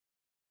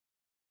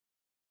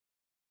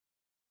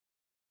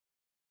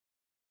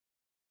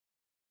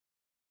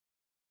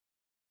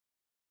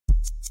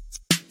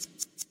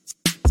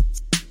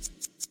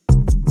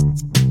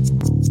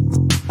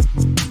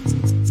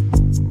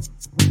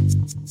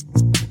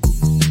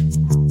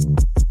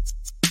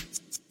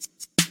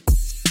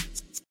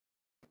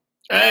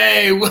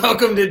Hey,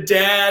 welcome to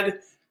Dad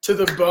to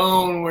the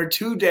Bone, where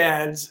two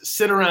dads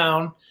sit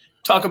around,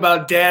 talk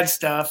about dad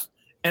stuff.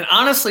 And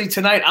honestly,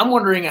 tonight, I'm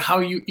wondering how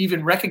you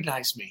even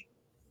recognize me.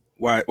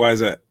 Why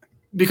is that?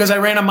 Because I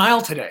ran a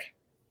mile today.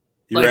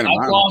 You ran a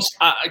mile? Lost,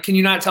 can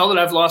you not tell that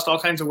I've lost all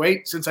kinds of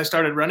weight since I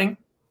started running?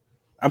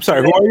 I'm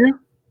sorry, who are you?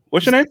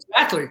 What's your name?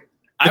 Exactly.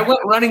 I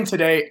went running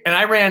today, and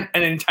I ran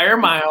an entire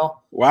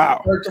mile.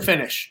 Wow. Start to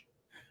finish.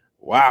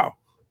 Wow.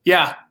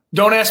 Yeah.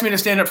 Don't ask me to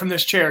stand up from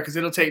this chair because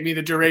it'll take me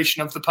the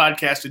duration of the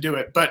podcast to do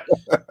it. But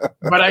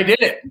I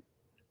did it.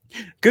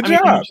 Good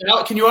job.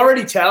 Can you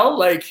already tell?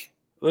 Like,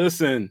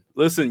 listen,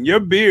 your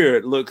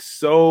beard looks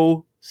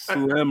so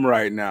slim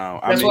right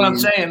now. That's what I'm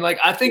saying. Like,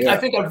 I think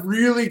I've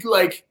really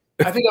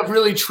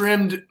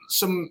trimmed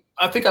some.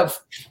 I think I've,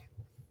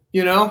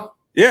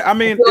 Yeah, I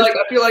mean,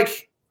 I feel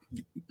like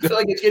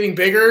it's getting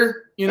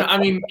bigger.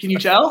 Can you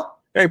tell?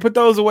 Hey, put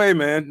those away,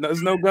 man.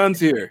 There's no guns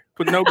here.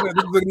 This is a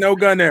no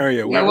gun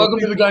area. Yeah, welcome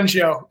to the gun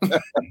show.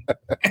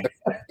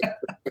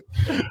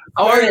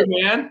 How are you,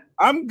 man?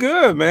 I'm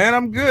good, man.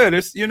 I'm good.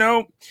 It's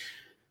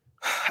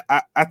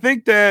I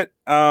think that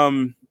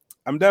I'm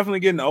definitely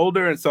getting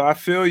older, and so I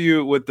feel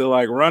you with the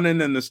running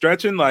and the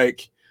stretching.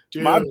 Like,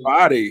 dude, my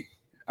body,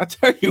 I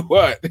tell you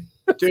what.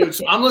 Dude,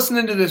 so I'm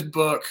listening to this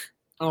book.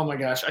 Oh my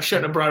gosh, I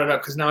shouldn't have brought it up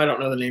because now I don't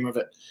know the name of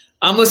it.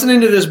 I'm listening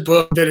to this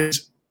book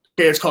it's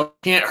called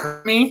Can't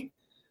Hurt Me.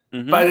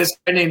 Mm-hmm. By this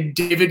guy named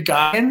David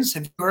Goggins.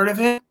 Have you heard of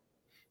it?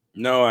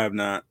 No, I have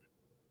not.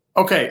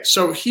 Okay,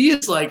 so he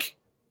is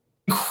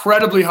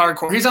incredibly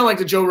hardcore. He's on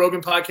the Joe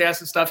Rogan podcast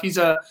and stuff. He's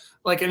an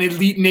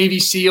elite Navy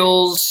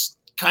SEALs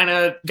kind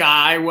of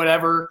guy,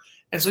 whatever.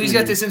 And so he's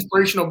got this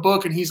inspirational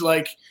book, and he's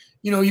like,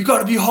 you got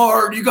to be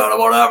hard, you got to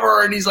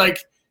whatever. And he's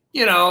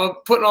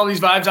putting all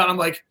these vibes on. I'm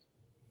like,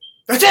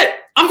 that's it.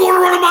 I'm going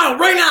to run a mile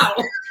right now.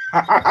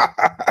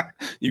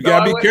 You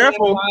gotta be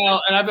careful,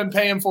 and I've been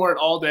paying for it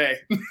all day.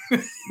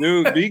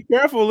 Dude, be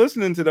careful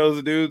listening to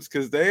those dudes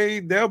because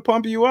they'll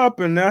pump you up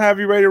and they'll have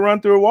you ready to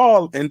run through a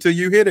wall until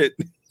you hit it.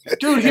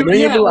 Dude, he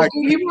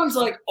runs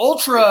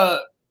ultra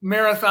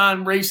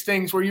marathon race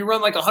things where you run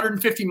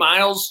 150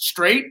 miles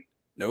straight.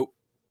 Nope.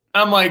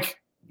 I'm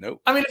like, nope.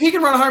 I mean, if he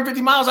can run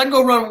 150 miles, I can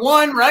go run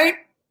one, right?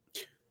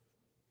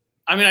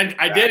 I mean,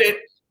 I did it.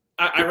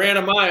 I ran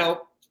a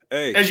mile,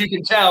 as you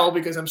can tell,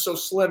 because I'm so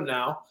slim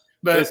now.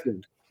 But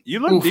listen, you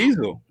look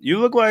diesel. You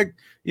look like,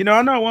 I know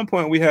at one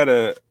point we had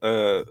a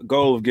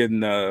goal of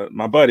getting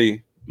my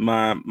buddy,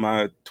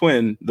 my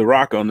twin, The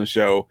Rock, on the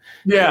show.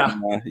 Yeah.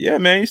 And, yeah,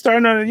 man, you're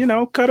starting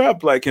to, cut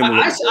up like him.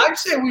 I'd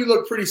say we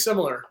look pretty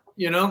similar,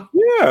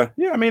 Yeah.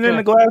 I mean, in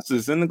the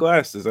glasses,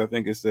 I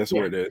think that's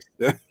where it is.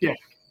 Yeah.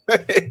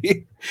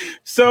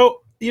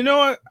 So,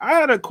 I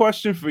had a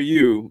question for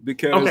you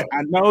because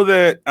I know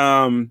that,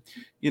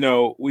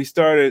 we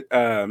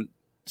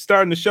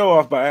starting the show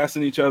off by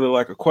asking each other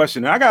a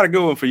question. And I got a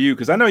good one for you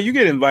because I know you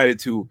get invited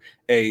to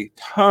a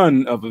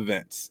ton of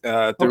events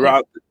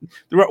throughout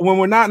when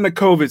we're not in the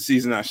COVID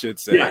season, I should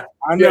say. Yeah.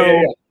 I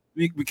know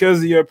because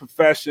of your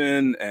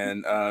profession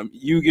and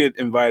you get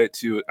invited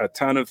to a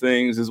ton of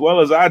things as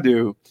well as I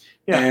do.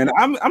 Yeah. And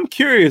I'm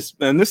curious,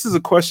 and this is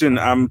a question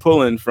I'm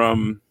pulling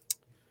from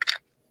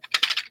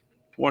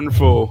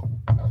wonderful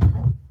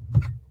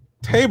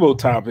table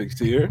topics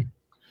here.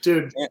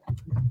 Dude,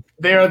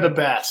 they are the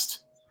best.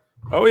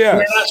 Oh, yeah.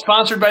 We're not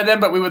sponsored by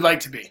them, but we would like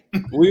to be.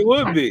 We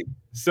would be.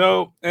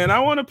 So, and I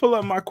want to pull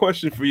up my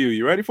question for you.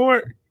 You ready for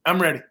it? I'm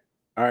ready.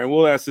 All right.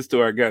 We'll ask this to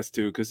our guest,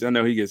 too, because I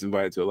know he gets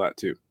invited to a lot,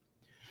 too.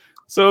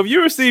 So if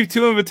you receive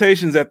two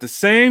invitations at the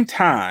same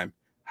time,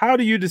 how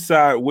do you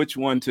decide which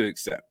one to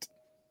accept?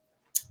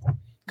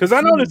 Because I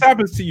know this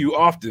happens to you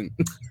often.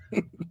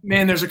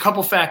 Man, there's a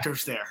couple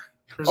factors there.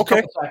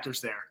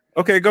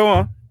 Okay, go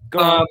on.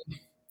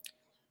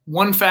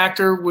 One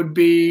factor would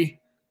be,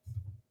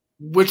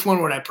 which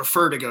one would I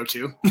prefer to go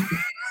to?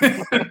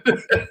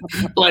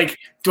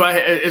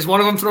 Is one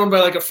of them thrown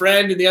by a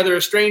friend and the other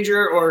a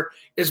stranger, or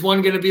is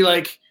one going to be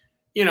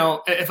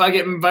if I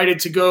get invited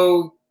to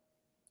go,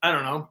 I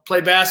don't know, play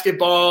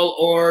basketball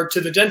or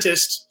to the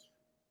dentist,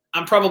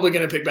 I'm probably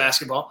going to pick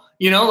basketball.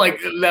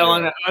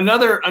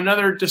 Another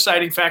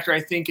deciding factor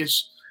I think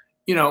is,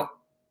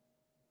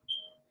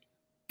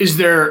 is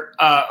there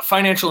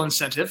financial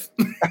incentive?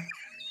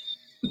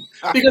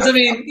 Because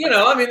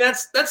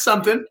that's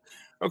something.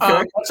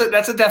 Okay,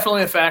 that's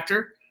definitely a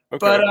factor. Okay.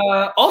 But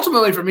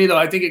ultimately, for me though,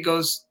 I think it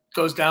goes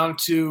down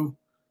to,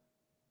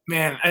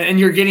 man, and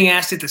you're getting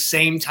asked at the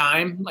same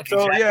time.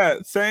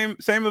 Same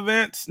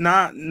events,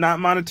 not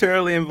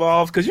monetarily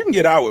involved, because you can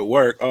get out with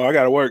work. Oh, I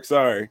got to work.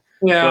 Sorry.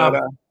 Yeah.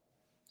 But,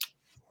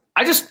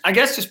 I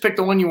guess just pick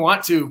the one you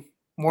want to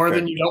more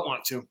than you don't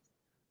want to.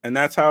 And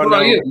that's how I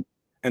know. You?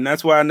 And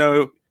that's why I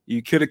know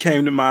you could have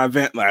came to my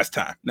event last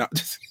time. No,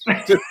 just.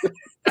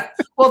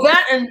 Well,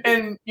 that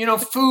and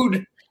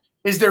food.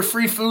 Is there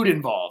free food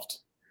involved?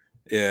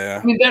 Yeah.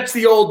 I mean, that's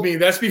the old me.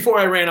 That's before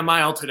I ran a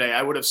mile today.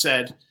 I would have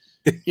said,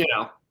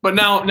 but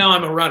now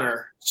I'm a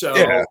runner. So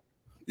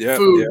yeah.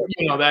 Food,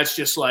 that's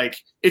just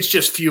it's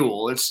just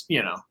fuel. It's,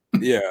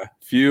 Yeah,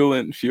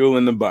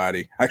 fueling the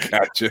body. I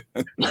got you.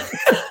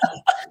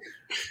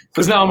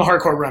 Because now I'm a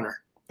hardcore runner.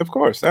 Of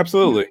course,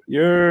 absolutely.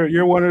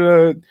 You're one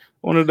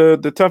of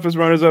the toughest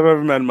runners I've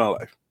ever met in my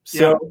life.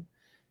 So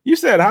you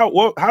said how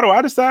do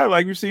I decide?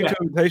 Like, you received 2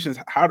 invitations.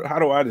 How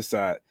do I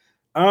decide?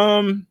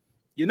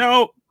 You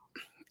know,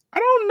 I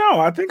don't know.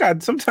 I think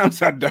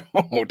sometimes I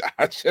don't.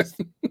 I just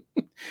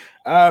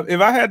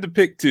if I had to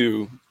pick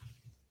 2,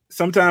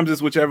 sometimes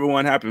it's whichever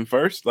one happened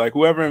first. Like,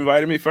 whoever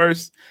invited me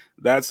first,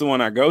 that's the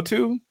one I go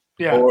to.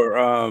 Yeah. Or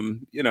I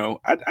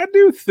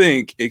do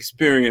think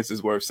experience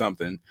is worth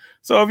something.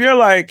 So if you're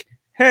like,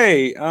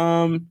 hey,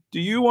 do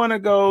you want to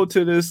go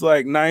to this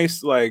like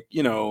nice, like,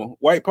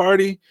 white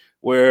party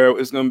where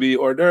it's going to be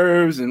hors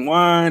d'oeuvres and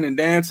wine and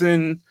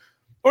dancing?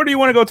 Or do you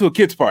want to go to a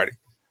kids party?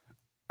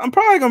 I'm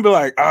probably going to be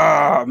like,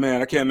 oh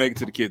man, I can't make it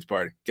to the kids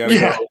party. Gotta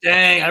go.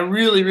 Dang, I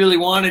really, really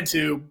wanted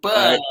to,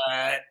 but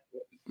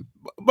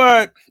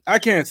I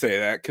can't say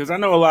that, because I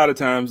know a lot of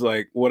times,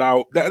 like,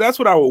 that's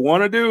what I would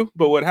want to do,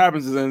 but what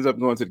happens is I ends up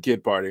going to the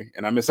kid party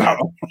and I miss out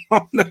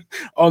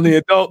on the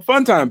adult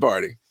fun time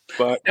party.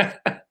 But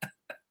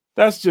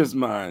that's just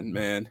mine,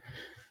 man.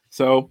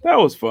 So that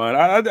was fun.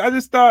 I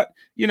just thought,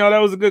 that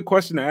was a good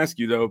question to ask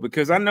you, though,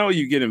 because I know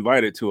you get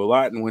invited to a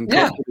lot, and when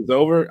COVID is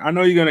over, I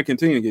know you're going to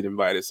continue to get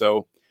invited.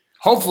 So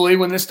hopefully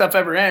when this stuff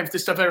ever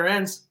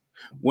ends,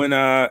 when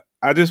I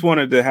just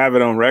wanted to have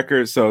it on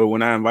record, so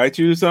when I invite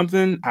you to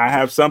something, I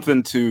have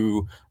something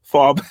to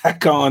fall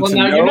back on. Well,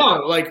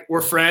 now like,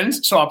 we're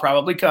friends, so I'll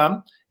probably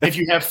come. If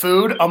you have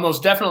food, I'll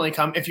most definitely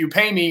come. If you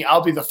pay me,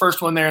 I'll be the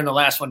first one there and the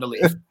last one to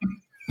leave.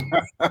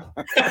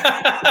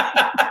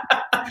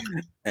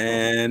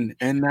 And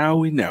now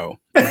we know.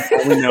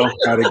 We know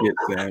how to get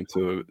Sam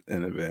to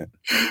an event.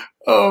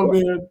 Oh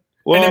man!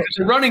 Well, and if it's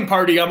a running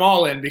party, I'm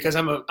all in, because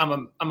I'm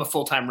a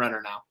full-time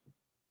runner now.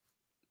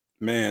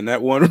 Man,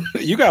 that one,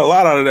 you got a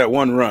lot out of that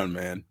one run,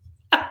 man.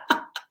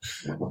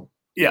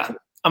 Yeah,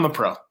 I'm a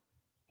pro.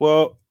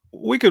 Well,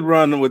 we could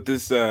run with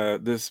this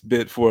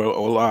bit for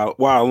a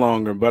while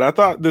longer, but I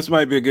thought this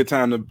might be a good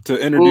time to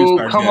introduce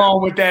our guest. Come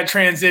on with that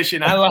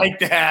transition. I like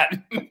that.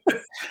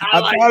 I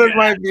thought it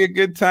might be a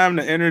good time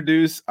to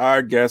introduce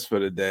our guest for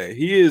today.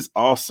 He is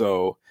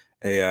also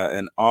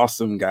an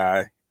awesome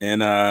guy.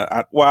 And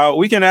while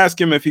we can ask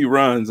him if he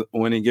runs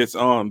when he gets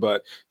on,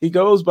 but he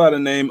goes by the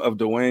name of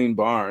Dwayne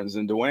Barnes.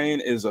 And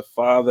Dwayne is a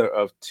father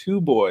of 2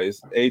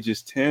 boys,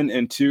 ages 10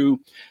 and 2.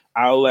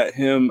 I'll let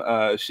him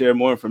share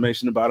more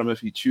information about him if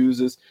he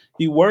chooses.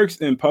 He works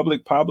in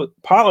public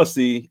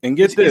policy. And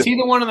get this. Is he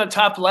the one on the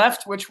top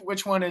left?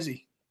 Which one is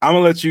he? I'm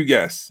gonna let you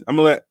guess.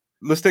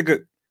 Let's take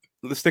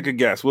a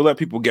guess. We'll let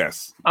people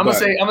guess. I'm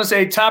gonna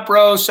say top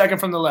row, second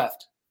from the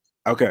left.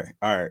 Okay.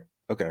 All right.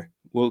 Okay.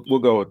 We'll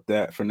go with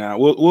that for now.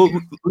 We'll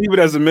leave it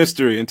as a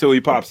mystery until he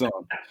pops on.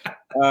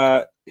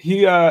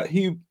 He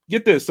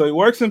get this. So he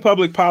works in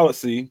public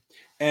policy,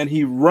 and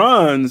he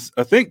runs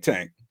a think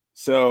tank.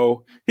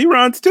 So he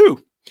runs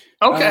too.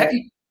 Okay.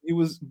 He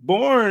was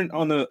born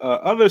on the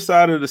other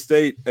side of the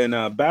state in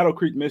Battle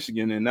Creek,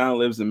 Michigan, and now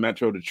lives in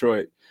Metro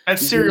Detroit.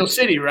 That's Cereal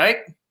City, right?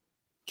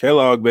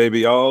 Kellogg,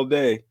 baby, all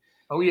day.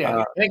 Oh yeah,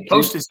 I think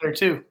Post is there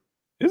too.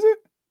 Is it?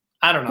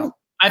 I don't know.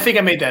 I think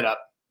I made that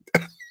up.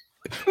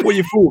 Well,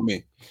 you fooled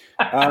me.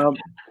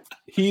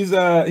 He's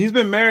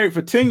been married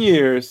for 10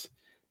 years,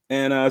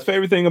 and his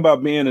favorite thing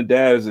about being a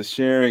dad is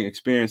sharing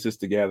experiences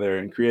together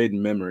and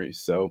creating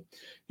memories. So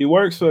he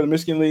works for the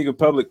Michigan League of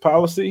Public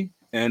Policy,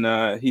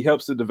 and he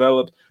helps to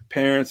develop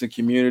parents and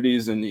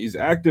communities, and he's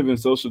active in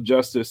social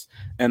justice.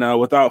 And and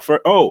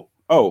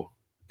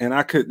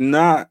I could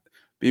not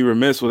be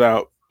remiss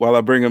while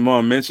I bring him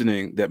on,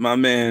 mentioning that my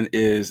man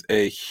is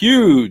a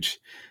huge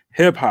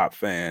hip-hop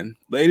fan.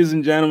 Ladies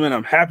and gentlemen,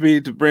 I'm happy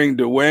to bring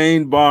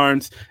Dwayne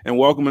Barnes and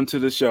welcome him to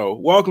the show.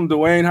 Welcome,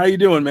 Dwayne. How you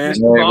doing, man?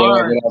 Hey,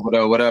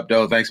 what up,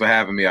 though? Thanks for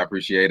having me. I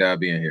appreciate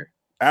being here.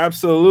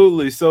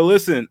 Absolutely. So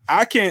listen,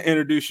 I can't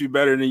introduce you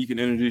better than you can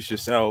introduce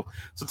yourself.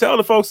 So tell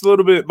the folks a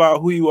little bit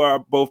about who you are,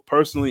 both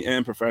personally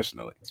and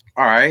professionally.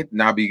 All right.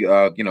 And I'll be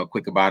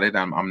quick about it.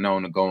 I'm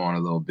known to go on a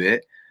little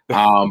bit.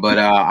 But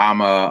I'm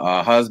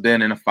a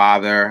husband and a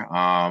father,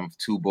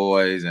 2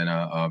 boys and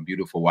a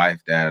beautiful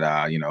wife that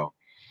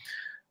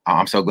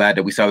I'm so glad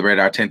that we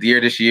celebrated our 10th year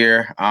this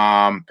year.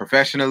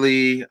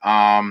 Professionally,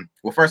 well,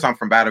 first, I'm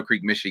from Battle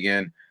Creek,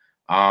 Michigan.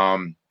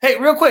 Hey,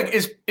 real quick,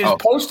 is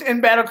Post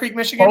in Battle Creek,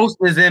 Michigan? Post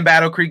is in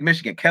Battle Creek,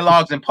 Michigan.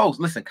 Kellogg's and Post.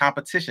 Listen,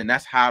 competition.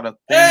 That's how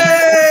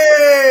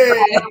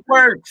it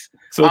works.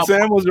 So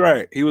Sam was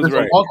right. He was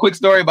right. One quick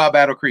story about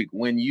Battle Creek.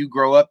 When you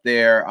grow up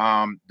there,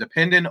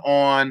 depending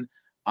on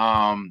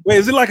wait,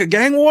 is it like a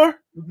gang war?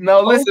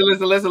 No,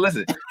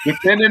 listen.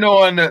 Depending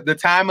on the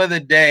time of the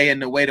day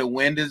and the way the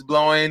wind is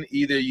blowing,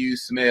 either you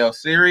smell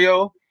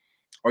cereal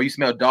or you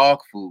smell dog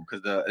food,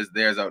 because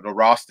the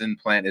Ralston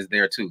plant is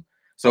there too.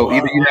 So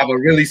either you have a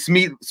really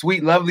sweet,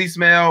 lovely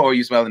smell, or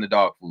you smelling the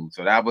dog food.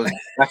 So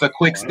that's a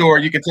quick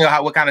story. You can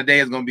tell what kind of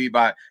day it's going to be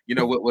by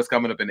what's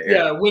coming up in the air.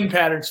 Yeah, wind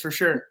patterns for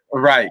sure.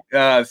 Right.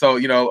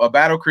 So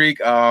Battle Creek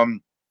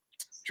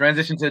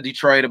transitioned to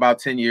Detroit about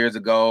 10 years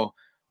ago.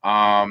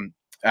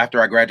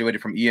 after I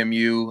graduated from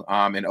EMU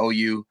and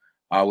OU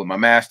with my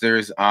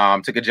master's,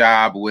 took a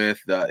job with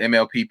the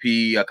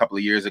MLPP a couple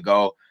of years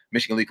ago,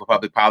 Michigan League for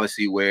Public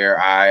Policy,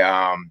 where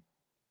I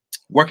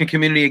work in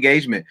community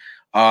engagement.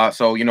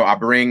 So, I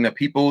bring the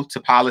people to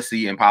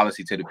policy and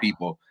policy to the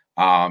people,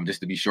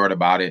 just to be short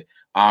about it.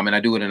 And I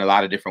do it in a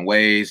lot of different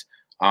ways.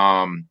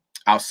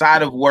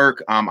 Outside of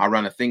work, I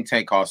run a think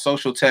tank called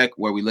Social Tech,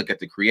 where we look at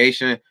the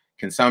creation,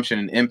 consumption,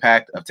 and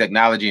impact of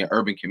technology in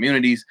urban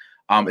communities.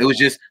 It was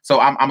just, so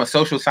I'm a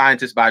social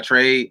scientist by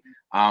trade.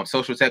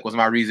 Social tech was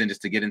my reason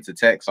just to get into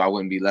tech, so I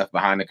wouldn't be left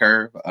behind the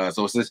curve.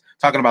 So it's just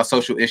talking about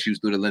social issues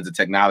through the lens of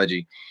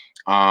technology.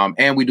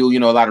 And we do, a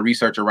lot of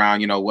research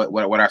around,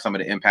 what are some of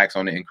the impacts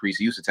on the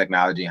increased use of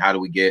technology, and how do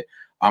we get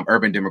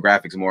urban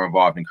demographics more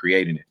involved in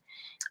creating it.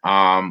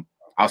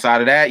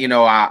 Outside of that,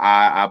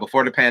 I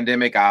before the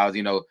pandemic, I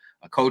was,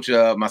 a coach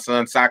of my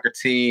son's soccer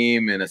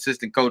team and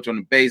assistant coach on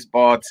the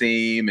baseball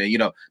team,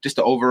 and just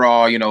the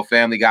overall,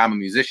 family guy. I'm a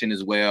musician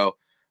as well.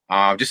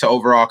 Just an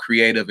overall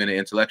creative and an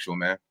intellectual,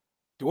 man.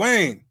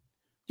 Dwayne,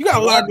 you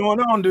got a lot going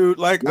on, dude.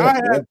 Like,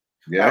 yeah,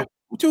 I had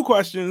 2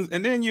 questions,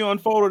 and then you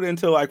unfolded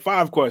into like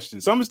 5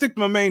 questions. So I'm gonna stick to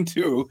my main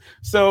 2.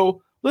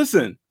 So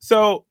listen,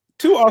 2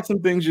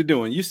 awesome things you're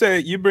doing. You say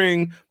you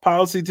bring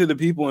policy to the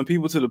people and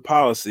people to the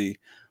policy.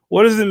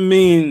 What does it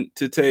mean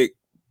to take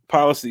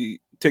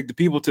the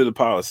people to the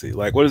policy?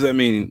 Like, what does that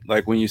mean?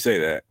 Like, when you say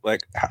that, like,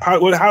 how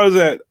does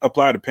that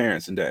apply to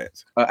parents and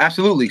dads?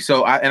 Absolutely.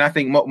 So, I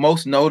think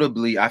most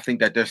notably, I think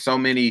that there's so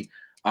many,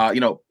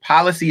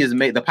 policy is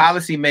made, the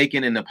policy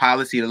making and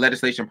the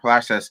legislation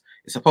process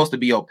is supposed to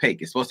be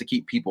opaque. It's supposed to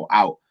keep people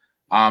out.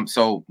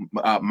 So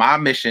my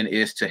mission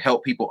is to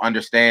help people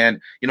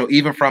understand,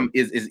 even from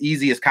as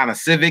easy as kind of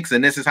civics,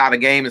 and this is how the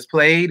game is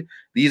played.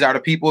 These are the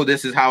people,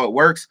 this is how it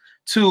works,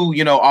 to,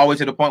 always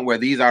to the point where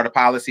these are the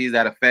policies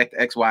that affect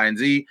X, Y, and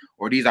Z,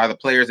 or these are the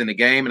players in the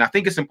game. And I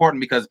think it's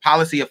important because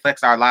policy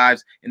affects our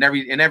lives in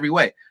every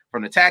way,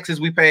 from the taxes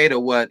we pay to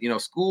what,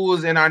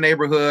 schools in our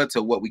neighborhood,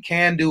 to what we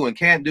can do and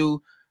can't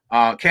do,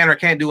 can or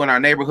can't do in our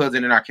neighborhoods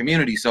and in our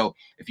community. So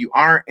if you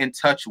aren't in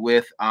touch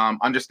with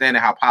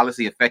understanding how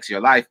policy affects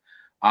your life,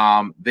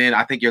 then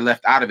I think you're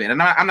left out of it.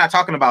 And I'm not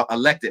talking about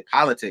elected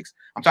politics.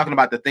 I'm talking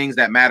about the things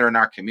that matter in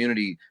our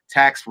community: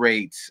 tax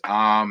rates,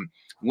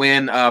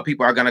 when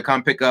people are going to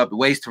come pick up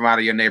waste from out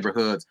of your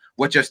neighborhoods,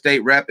 what your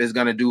state rep is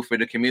going to do for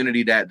the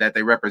community that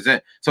they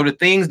represent. So the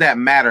things that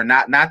matter,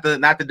 not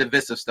the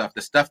divisive stuff,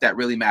 the stuff that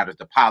really matters,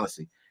 the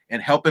policy,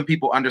 and helping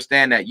people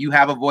understand that you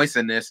have a voice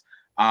in this.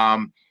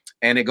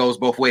 And it goes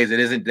both ways. It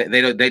isn't,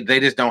 they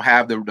just don't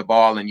have the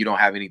ball, and you don't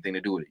have anything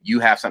to do with it. You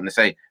have something to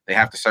say. They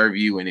have to serve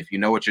you. And if you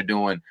know what you're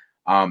doing,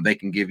 they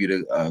can give you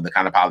the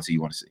kind of policy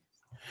you want to see.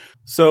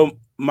 So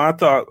my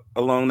thought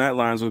along that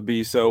lines would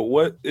be, so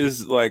what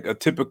is like a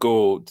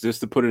typical,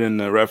 just to put it in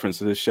the reference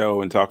of this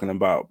show and talking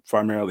about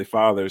primarily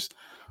fathers,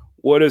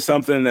 what is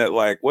something that,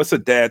 like, what's a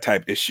dad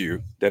type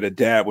issue that a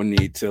dad would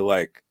need to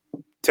like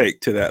take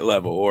to that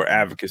level or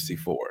advocacy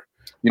for?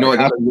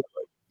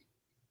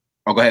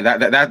 Oh, go ahead.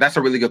 That's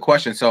a really good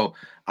question. So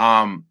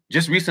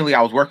just recently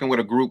I was working with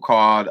a group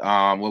called,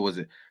 what was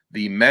it?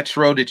 The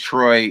Metro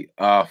Detroit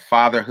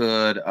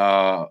Fatherhood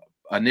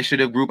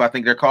Initiative Group, I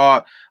think they're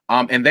called.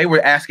 And they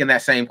were asking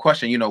that same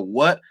question,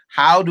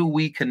 how do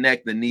we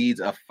connect the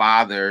needs of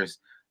fathers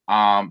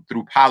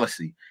through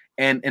policy?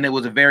 And it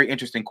was a very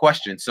interesting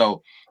question.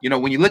 So,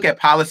 when you look at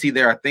policy,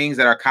 there are things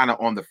that are kind of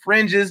on the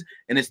fringes,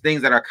 and it's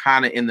things that are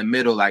kind of in the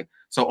middle. Like,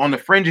 so on the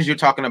fringes, you're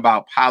talking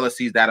about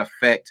policies that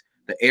affect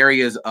the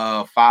areas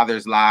of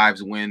fathers'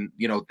 lives when,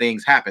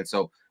 things happen.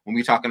 So when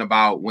we're talking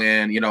about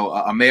when,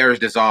 a marriage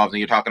dissolves, and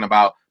you're talking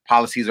about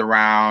policies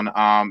around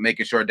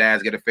making sure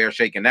dads get a fair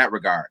shake in that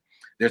regard.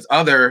 There's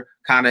other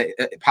kind of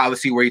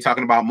policy where you're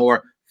talking about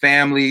more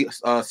family,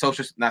 not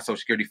social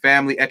security,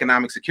 family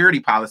economic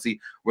security policy,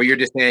 where you're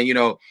just saying,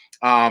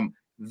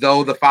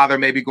 though the father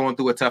may be going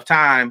through a tough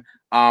time,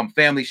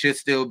 family should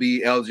still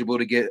be eligible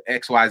to get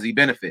XYZ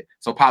benefit.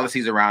 So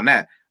policies around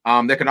that.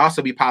 There can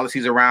also be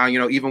policies around,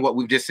 even what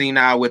we've just seen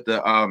now with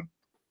the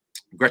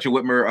Gretchen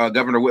Whitmer,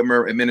 Governor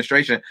Whitmer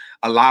administration,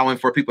 allowing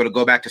for people to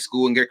go back to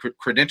school and get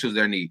credentials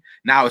they need.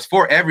 Now, it's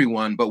for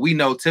everyone, but we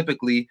know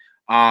typically,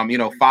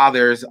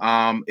 fathers,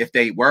 if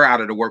they were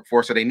out of the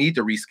workforce or they need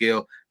to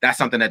reskill, that's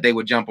something that they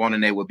would jump on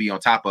and they would be on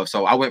top of.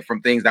 So I went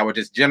from things that were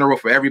just general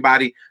for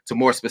everybody to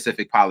more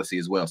specific policy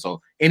as well.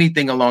 So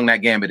anything along that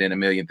gambit and a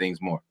million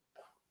things more.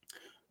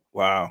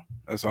 Wow,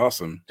 that's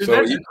awesome. So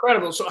that's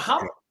incredible. So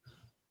how?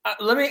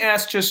 Let me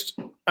ask. This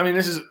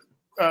is.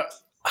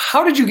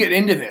 How did you get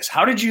into this?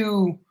 How did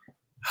you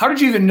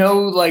even know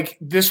like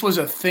this was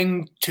a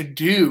thing to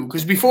do?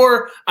 Because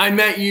before I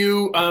met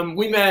you,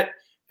 we met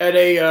at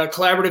a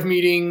collaborative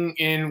meeting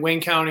in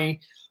Wayne County,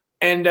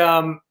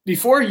 and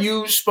before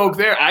you spoke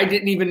there, I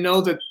didn't even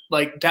know that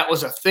like that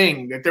was a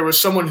thing. That there was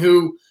someone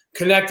who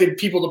connected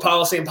people to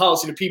policy and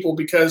policy to people.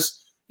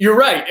 Because you're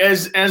right,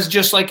 as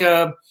just like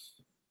a.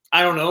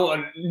 I don't know.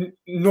 I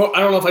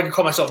don't know if I could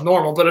call myself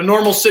normal, but a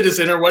normal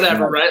citizen or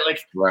whatever, right? Like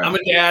right. I'm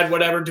a dad,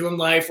 whatever, doing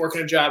life,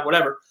 working a job,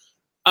 whatever.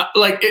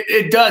 Like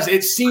it does.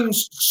 It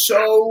seems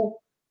so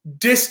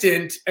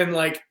distant and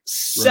like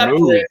separate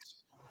Removed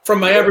from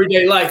my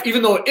everyday life,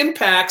 even though it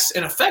impacts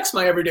and affects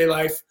my everyday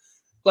life.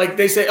 Like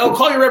they say, oh,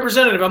 call your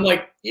representative. I'm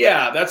like,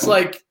 yeah, that's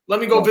like, let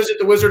me go visit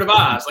the Wizard of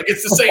Oz. Like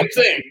it's the same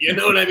thing. You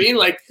know what I mean?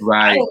 Like,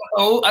 right.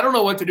 I don't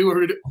know what to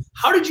do.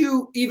 How did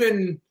you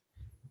even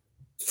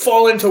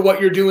fall into what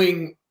you're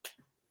doing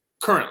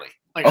currently?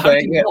 Like, okay, how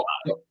did you know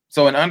about it?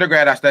 So in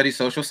undergrad, I studied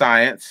social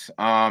science.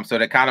 So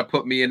that kind of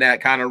put me in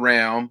that kind of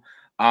realm.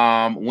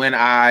 When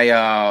I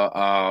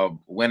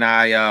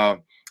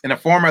in a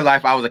former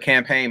life, I was a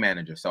campaign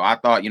manager. So I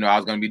thought, I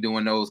was going to be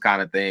doing those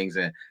kind of things.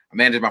 And I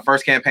managed my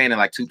first campaign in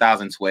like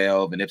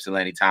 2012 in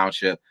Ypsilanti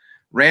Township.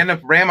 Ran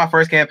my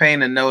first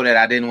campaign and know that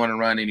I didn't want to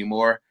run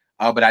anymore.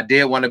 But I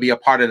did want to be a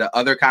part of the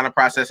other kind of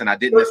process, and I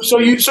didn't. So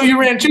you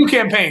ran 2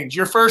 campaigns,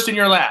 your first and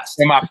your last,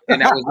 and that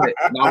was it.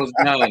 And I was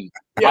done.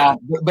 Yeah.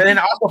 But then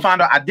I also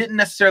found out I didn't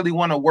necessarily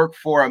want to work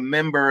for a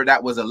member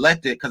that was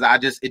elected because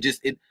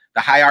the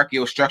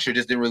hierarchical structure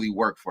just didn't really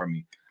work for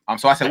me.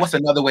 So I said, what's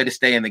another way to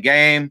stay in the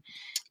game?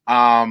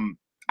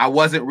 I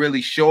wasn't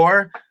really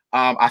sure.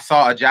 I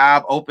saw a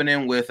job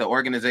opening with an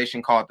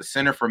organization called the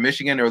Center for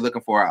Michigan. They were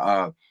looking for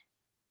a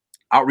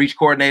outreach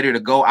coordinator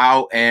to go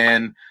out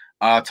and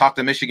talk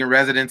to Michigan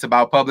residents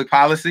about public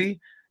policy.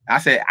 I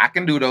said, I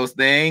can do those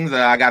things.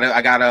 I got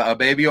a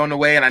baby on the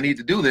way and I need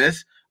to do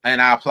this.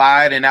 And I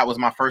applied, and that was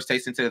my first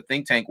taste into the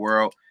think tank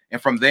world.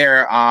 And from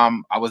there,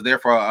 I was there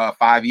for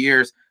 5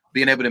 years,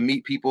 being able to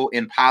meet people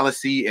in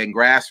policy and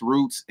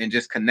grassroots and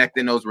just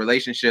connecting those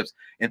relationships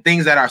and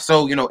things that are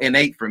so,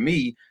 innate for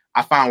me,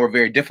 I found were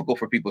very difficult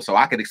for people. So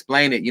I could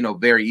explain it,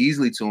 very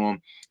easily to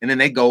them. And then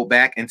they go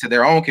back into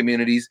their own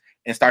communities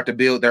and start to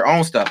build their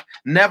own stuff.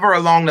 Never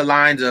along the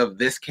lines of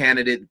this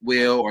candidate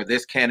will, or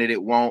this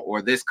candidate won't,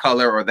 or this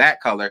color or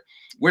that color.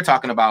 We're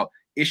talking about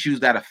issues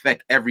that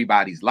affect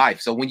everybody's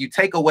life. So when you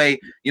take away,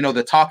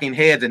 the talking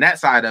heads and that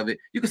side of it,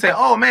 you can say,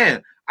 oh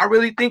man, I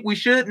really think we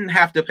shouldn't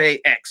have to pay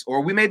X,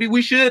 or maybe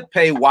we should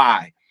pay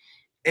Y.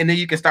 And then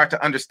you can start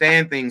to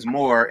understand things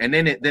more, and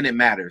then it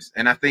matters.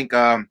 And I think,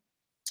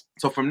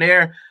 so from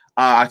there,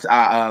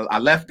 I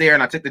left there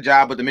and I took the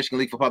job with the Michigan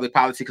League for Public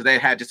Policy because they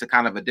had just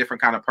a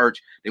different kind of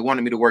perch. They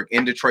wanted me to work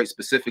in Detroit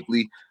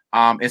specifically.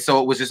 And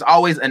so it was just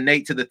always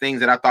innate to the things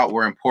that I thought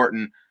were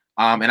important.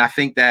 And I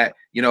think that,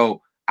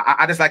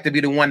 I just like to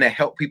be the one that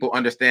help people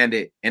understand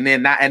it and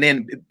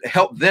then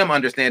help them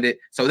understand it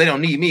so they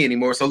don't need me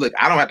anymore. So look,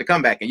 I don't have to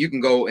come back and you can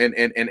go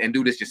and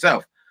do this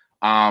yourself.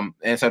 And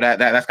so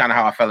that's kind of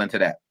how I fell into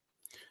that.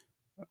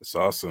 That's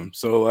awesome.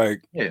 So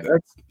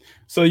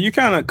so you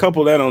kind of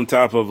couple that on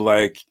top of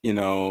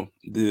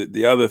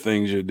the other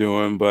things you're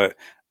doing. But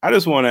I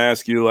just want to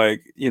ask you,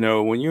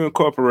 when you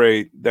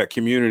incorporate that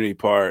community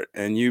part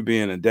and you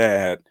being a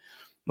dad,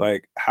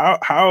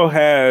 how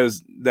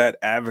has that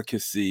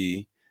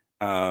advocacy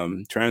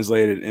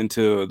translated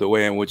into the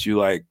way in which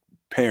you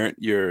parent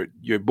your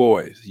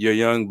boys, your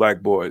young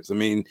Black boys? I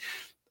mean,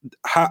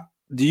 how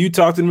do you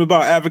talk to them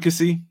about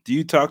advocacy? Do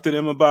you talk to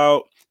them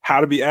about how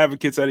to be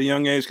advocates at a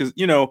young age? Because,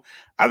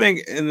 I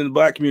think in the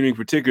Black community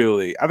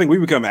particularly, I think we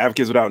become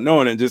advocates without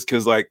knowing it just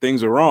because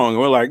things are wrong.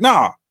 And we're like,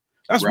 nah,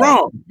 that's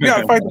wrong. We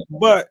got to fight them.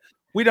 But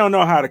we don't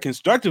know how to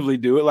constructively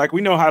do it.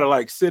 We know how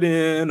to sit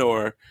in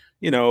or,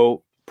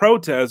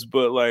 protest,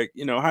 but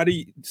how do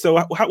you,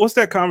 what's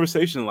that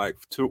conversation like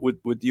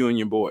with you and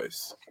your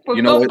boys? Well,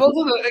 both of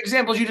the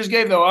examples you just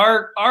gave though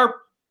are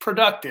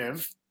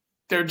productive.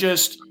 They're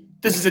just,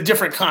 this is a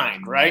different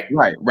kind, right?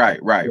 Right.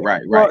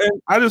 Well,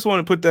 and I just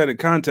want to put that in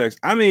context.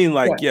 I mean,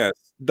 yes,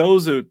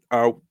 those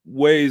are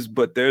ways,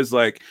 but there's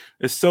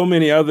so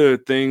many other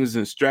things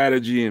and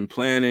strategy and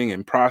planning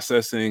and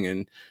processing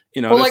and,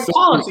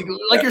 policy,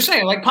 you're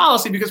saying,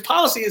 policy, because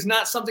policy is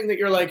not something that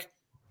you're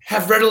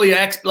have readily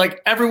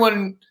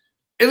everyone,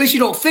 at least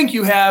you don't think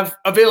you have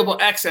available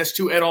access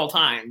to at all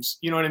times.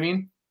 You know what I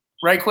mean?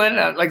 Right, Quinn?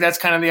 That's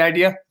kind of the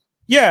idea.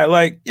 Yeah,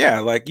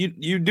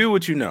 you do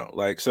what you know.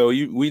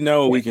 We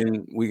know we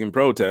can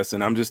protest.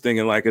 And I'm just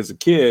thinking as a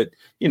kid,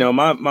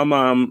 my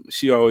mom,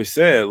 she always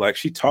said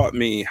she taught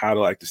me how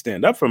to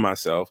stand up for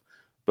myself.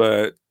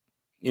 But,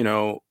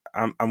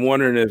 I'm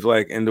wondering if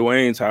in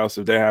Dwayne's house,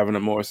 if they're having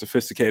a more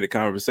sophisticated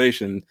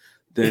conversation,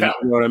 then you know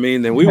what I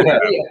mean, then we would have.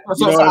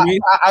 What I mean?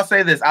 I'll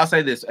say this,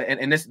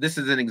 and this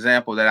is an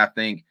example that I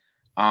think,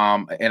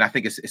 and I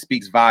think it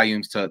speaks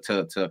volumes to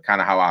kind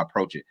of how I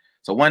approach it.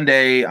 So one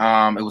day, it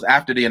was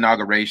after the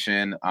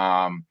inauguration,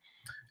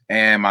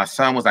 and my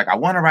son was like, "I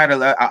want to write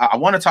I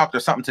want to talk to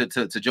something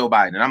to Joe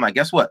Biden." And I'm like,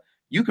 "Guess what?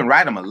 You can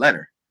write him a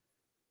letter.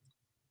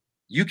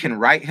 You can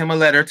write him a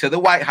letter to the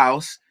White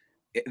House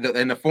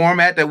in the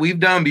format that we've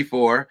done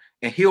before,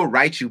 and he'll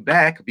write you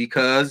back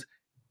because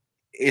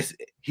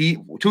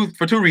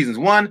for two reasons.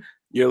 One,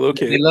 you're a little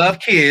kid. They love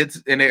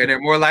kids, and they're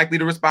more likely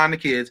to respond to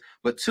kids.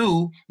 But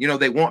two,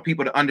 they want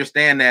people to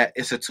understand that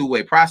it's a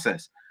two-way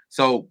process.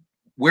 So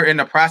we're in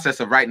the process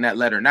of writing that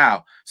letter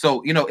now.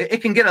 So,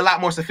 it can get a lot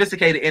more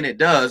sophisticated, and it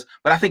does.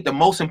 But I think the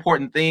most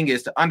important thing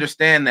is to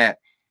understand that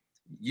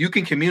you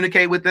can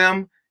communicate with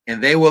them,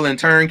 and they will in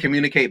turn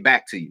communicate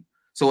back to you.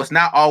 So it's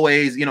not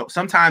always,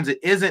 sometimes it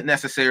isn't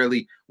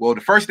necessarily, well, the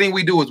first thing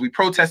we do is we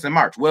protest and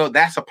march. Well,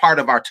 that's a part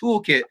of our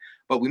toolkit,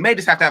 but we may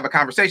just have to have a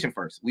conversation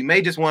first. We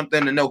may just want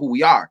them to know who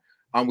we are.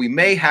 We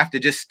may have to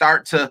just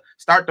start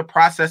the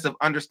process of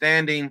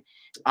understanding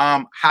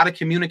how to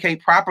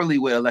communicate properly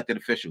with elected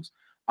officials.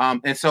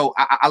 And so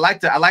I like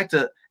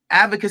to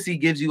advocacy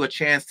gives you a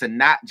chance to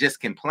not just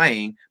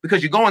complain,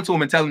 because you're going to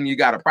them and telling them you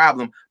got a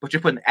problem, but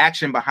you're putting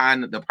action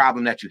behind the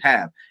problem that you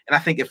have. And I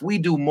think if we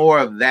do more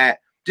of that,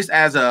 just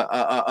as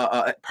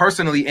a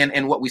personally,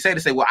 and what we say to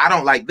say, well, I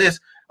don't like this.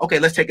 Okay,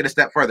 let's take it a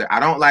step further. I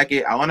don't like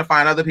it. I want to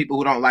find other people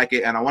who don't like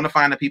it, and I want to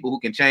find the people who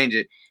can change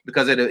it,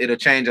 because it'll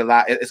change a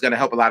lot. It's going to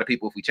help a lot of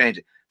people if we change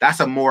it.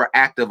 That's a more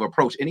active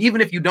approach. And even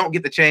if you don't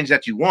get the change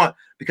that you want,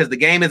 because the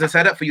game isn't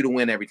set up for you to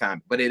win every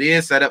time, but it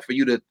is set up for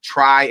you to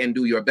try and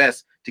do your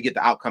best to get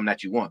the outcome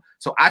that you want.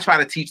 So I try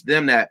to teach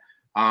them that,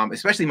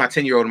 especially my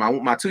 10-year-old,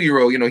 my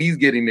 2-year-old, he's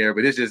getting there,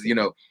 but it's just,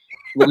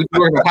 we're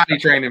doing potty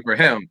training for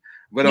him.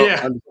 But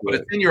a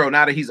 10-year-old,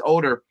 now that he's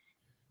older,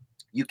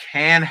 you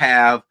can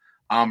have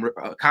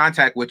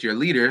contact with your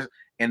leaders,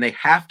 and they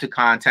have to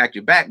contact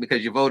you back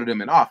because you voted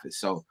them in office.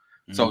 So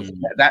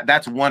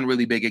that's one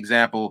really big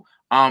example.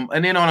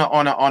 And then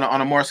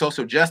on a more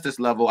social justice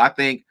level, I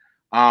think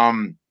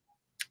the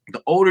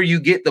older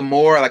you get, the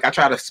more like I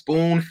try to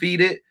spoon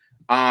feed it.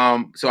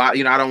 So I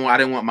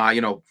didn't want my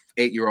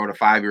 8-year-old or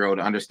 5-year-old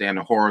to understand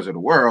the horrors of the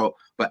world.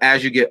 But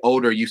as you get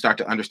older, you start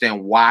to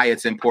understand why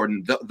it's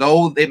important,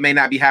 though it may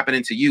not be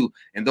happening to you,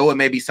 and though it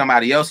may be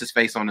somebody else's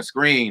face on the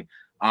screen.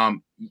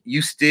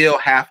 You still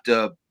have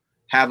to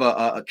have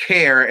a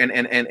care and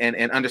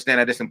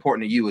understand that it's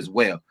important to you as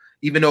well.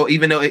 Even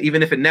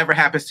if it never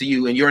happens to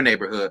you in your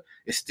neighborhood,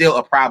 it's still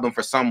a problem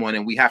for someone,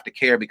 and we have to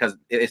care because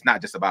it's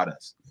not just about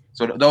us.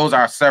 So those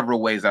are several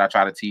ways that I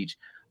try to teach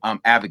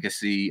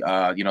advocacy,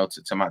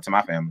 to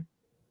my family.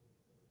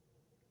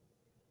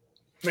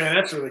 Man,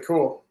 that's really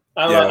cool.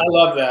 I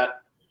love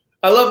that.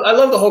 I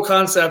love the whole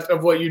concept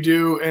of what you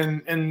do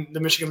in the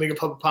Michigan League of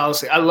Public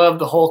Policy. I love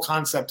the whole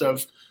concept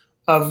of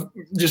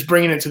just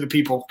bringing it to the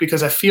people,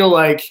 because I feel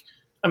like,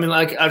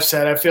 like I've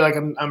said, I feel like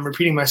I'm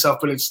repeating myself,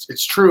 but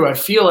it's true. I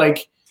feel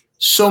like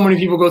so many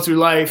people go through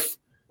life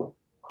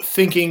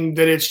thinking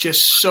that it's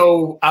just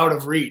so out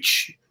of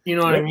reach. You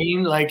know what I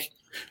mean? Like,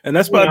 and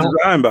that's by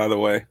design, by the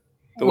way.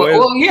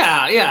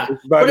 Yeah.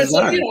 But it's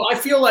design. Like, I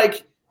feel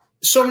like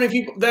so many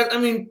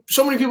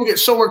people get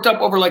so worked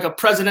up over like a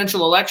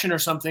presidential election or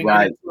something.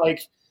 Right.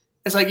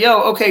 It's like,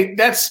 okay,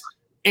 that's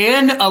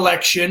an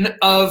election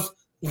of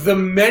the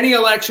many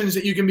elections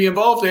that you can be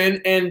involved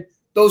in, and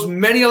those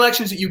many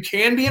elections that you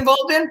can be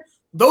involved in,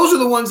 those are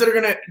the ones that are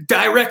going to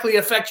directly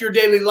affect your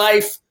daily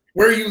life,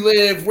 where you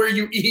live, where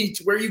you eat,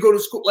 where you go to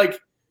school,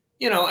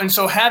 and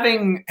so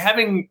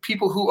having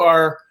people who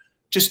are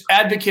just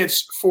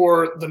advocates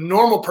for the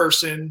normal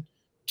person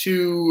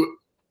to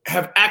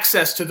have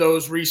access to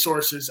those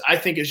resources, I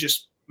think is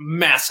just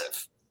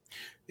massive.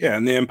 Yeah,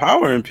 and the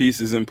empowering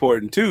piece is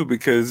important too,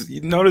 because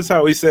you notice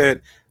how he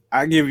said,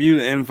 I give you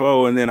the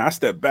info and then I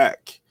step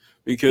back,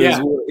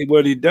 because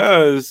what he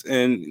does,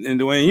 and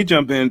Dwayne, you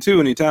jump in too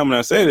anytime when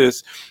I say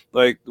this,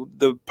 like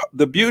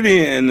the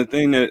beauty and the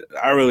thing that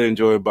I really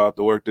enjoy about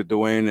the work that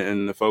Dwayne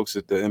and the folks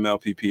at the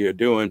MLPP are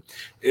doing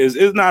is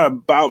it's not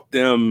about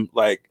them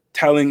like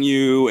telling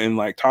you and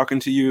like talking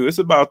to you. It's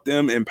about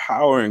them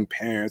empowering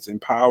parents,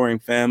 empowering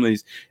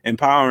families,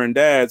 empowering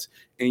dads.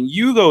 And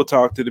you go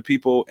talk to the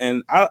people.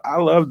 And I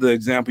love the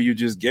example you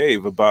just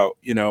gave about,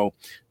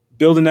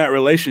 building that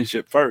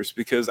relationship first,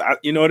 because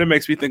it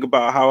makes me think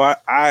about how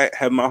I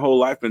have my whole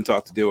life been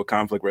taught to deal with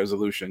conflict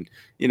resolution.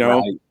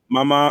 Right.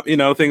 My mom,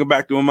 thinking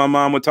back to when my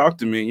mom would talk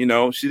to me,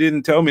 she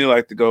didn't tell me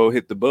like to go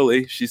hit the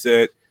bully. She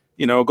said,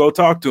 go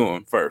talk to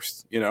him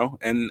first,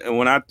 and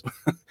when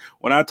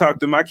I talk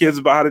to my kids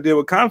about how to deal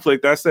with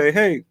conflict, I say,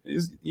 hey,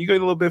 you go a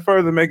little bit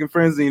further making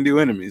friends than you do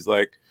enemies.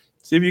 Like,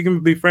 see if you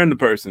can befriend the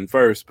person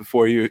first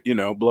before you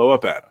blow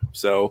up at them.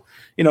 So,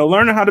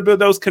 learning how to build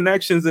those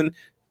connections, and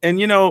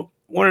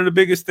one of the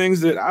biggest things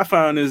that I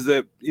found is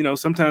that,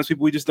 sometimes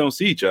we just don't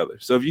see each other.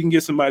 So if you can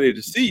get somebody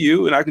to see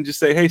you, and I can just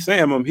say, hey,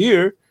 Sam, I'm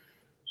here.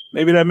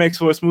 Maybe that makes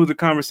for a smoother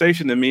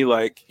conversation than me,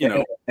 like,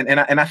 And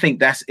I think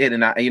that's it.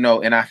 And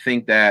I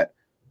think that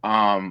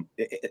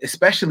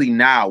especially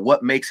now,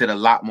 what makes it a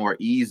lot more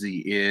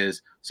easy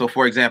is, so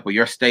for example,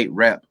 your state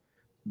rep,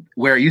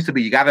 where it used to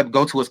be, you got to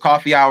go to his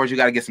coffee hours, you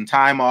got to get some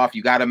time off,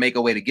 you got to make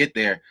a way to get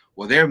there.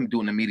 Well, they're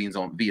doing the meetings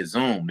via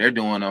Zoom. They're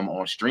doing them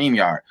on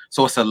StreamYard.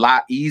 So it's a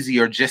lot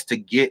easier just to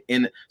get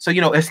in. So,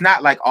 it's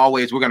not like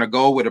always we're going to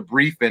go with a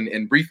brief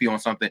and brief you on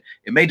something.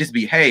 It may just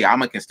be, hey,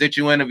 I'm a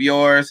constituent of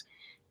yours.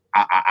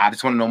 I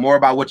just want to know more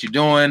about what you're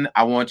doing.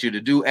 I want you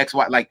to do X,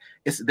 Y. Like,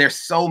 there's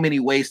so many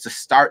ways to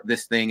start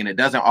this thing, and it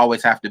doesn't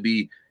always have to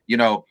be,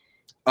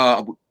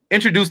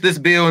 introduce this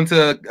bill into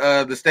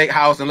the state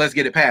house and let's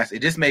get it passed.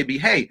 It just may be,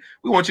 hey,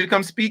 we want you to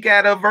come speak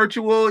at a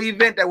virtual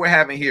event that we're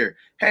having here.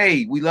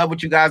 Hey, we love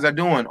what you guys are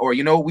doing, or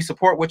we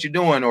support what you're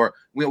doing, or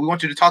we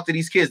want you to talk to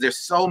these kids. There's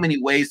so many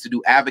ways to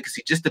do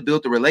advocacy just to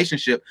build the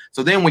relationship.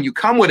 So then when you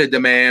come with a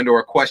demand or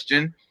a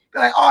question,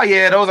 They're like, oh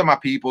yeah, those are my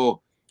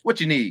people. What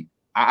you need?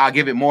 I'll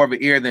give it more of an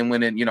ear than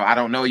when, I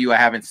don't know you, I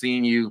haven't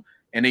seen you,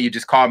 and then you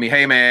just call me,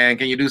 hey man,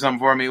 can you do something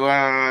for me?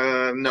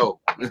 Well, no.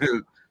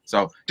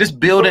 So just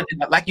build it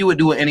like you would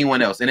do with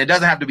anyone else. And it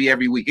doesn't have to be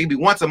every week. It can be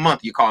once a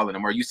month you're calling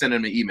them or you send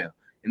them an email.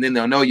 And then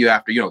they'll know you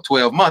after,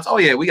 12 months. Oh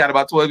yeah, we got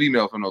about 12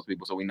 emails from those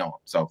people, so we know them.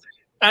 So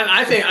and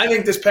I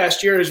think this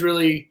past year has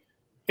really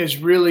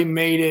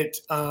made it,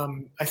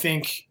 I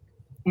think,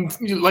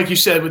 like you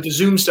said, with the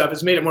Zoom stuff,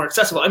 it's made it more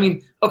accessible. I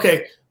mean,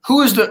 okay, who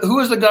was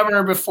the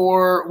governor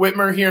before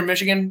Whitmer here in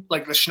Michigan?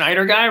 Like the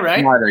Schneider guy, right?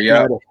 Schneider,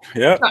 yeah.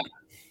 Yeah.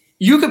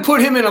 You could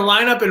put him in a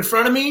lineup in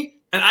front of me,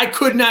 and I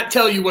could not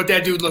tell you what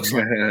that dude looks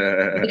like.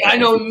 I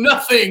know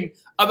nothing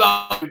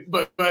about it,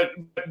 but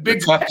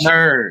Big tough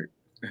nerd.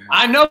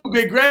 I know who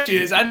Big Gretch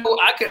is. I know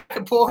I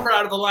could pull her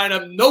out of the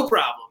lineup, no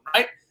problem,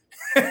 right?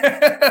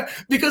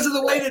 Because of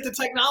the way that the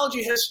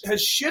technology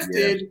has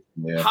shifted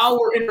how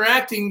we're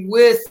interacting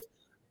with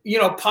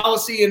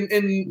policy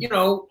and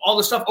all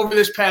the stuff over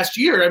this past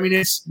year. I mean,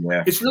 it's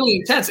really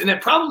intense, and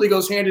it probably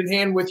goes hand in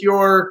hand with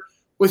your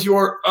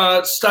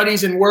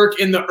studies and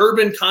work in the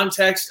urban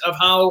context of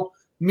how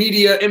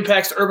media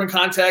impacts the urban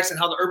context and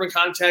how the urban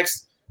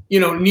context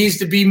needs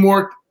to be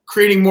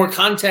creating more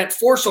content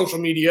for social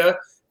media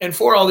and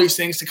for all these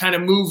things to kind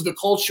of move the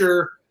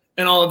culture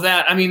and all of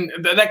that. I mean,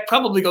 that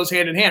probably goes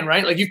hand in hand,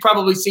 right? Like you've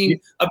probably seen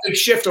a big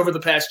shift over the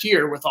past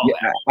year with all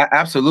that.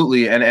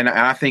 Absolutely. And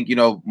I think,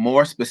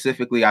 more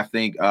specifically, I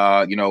think,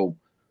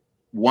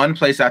 one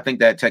place I think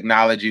that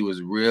technology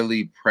was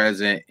really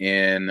present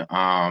in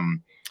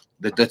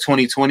the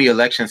 2020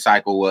 election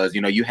cycle was,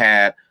 you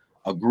had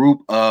a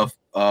group of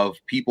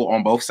people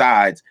on both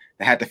sides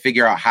that had to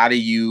figure out how do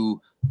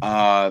you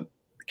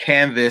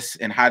canvas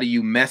and how do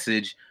you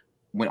message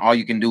when all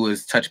you can do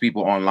is touch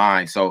people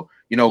online. So,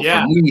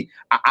 for me,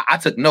 I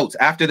took notes.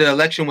 After the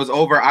election was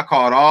over, I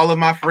called all of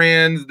my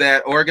friends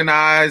that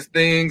organized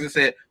things and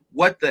said,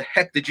 what the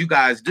heck did you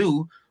guys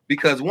do?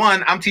 Because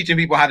one, I'm teaching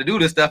people how to do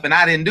this stuff and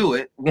I didn't do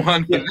it.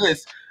 One for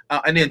this.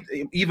 And then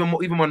even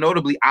more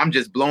notably, I'm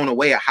just blown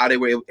away at how they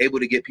were able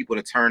to get people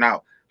to turn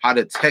out, how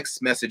the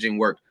text messaging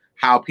worked,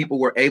 how people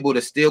were able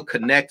to still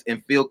connect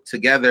and feel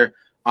together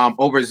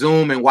over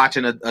Zoom and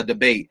watching a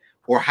debate,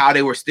 or how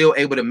they were still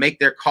able to make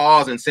their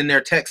calls and send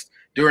their texts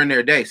during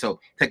their day. So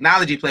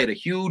technology played a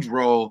huge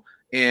role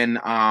in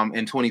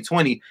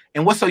 2020.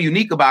 And what's so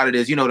unique about it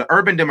is, the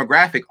urban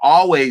demographic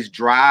always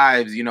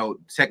drives,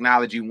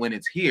 technology when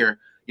it's here.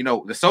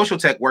 The social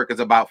tech work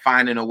is about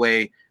finding a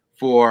way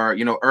for,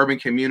 urban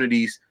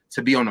communities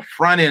to be on the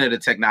front end of the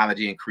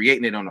technology and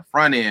creating it on the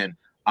front end.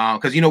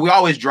 Because, we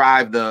always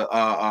drive it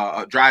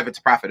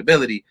to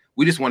profitability.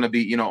 We just want to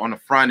be, on the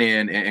front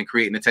end and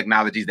creating the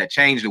technologies that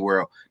change the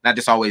world, not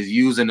just always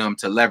using them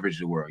to leverage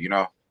the world,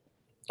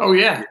 Oh,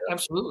 yeah,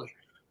 absolutely.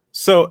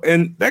 So,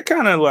 and that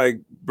kind of like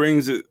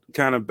brings it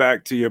kind of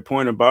back to your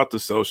point about the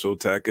social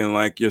tech and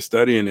like you're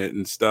studying it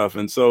and stuff.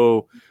 And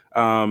so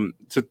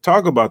to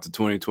talk about the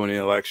 2020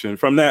 election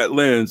from that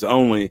lens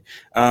only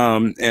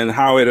and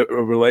how it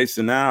relates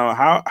to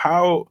now,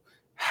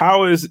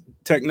 how is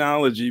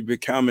technology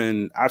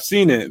becoming, I've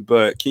seen it,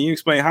 but can you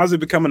explain how's it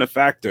becoming a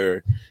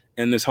factor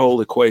in this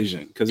whole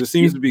equation? Because it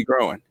seems to be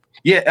growing.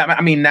 Yeah,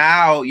 I mean,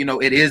 now,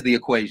 it is the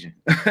equation.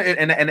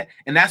 and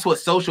that's what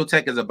social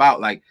tech is about.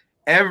 Like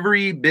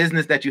every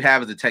business that you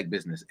have is a tech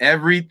business.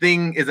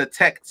 Everything is a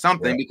tech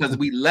something because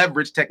we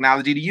leverage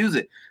technology to use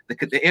it.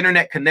 The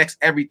internet connects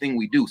everything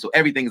we do. So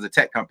everything is a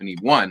tech company,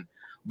 one.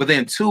 But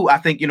then two, I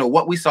think,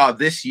 what we saw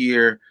this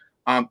year,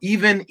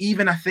 even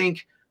I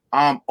think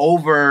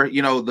over,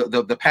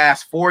 the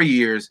past 4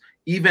 years,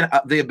 even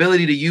the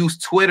ability to use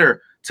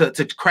Twitter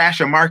to crash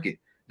a market.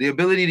 The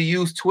ability to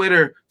use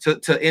Twitter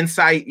to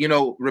incite,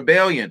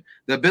 rebellion.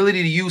 The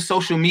ability to use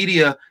social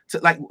media to,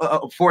 like,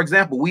 for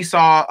example, we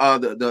saw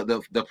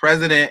the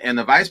president and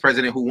the vice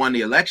president who won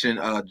the election,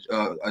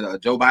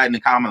 Joe Biden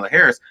and Kamala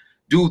Harris,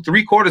 do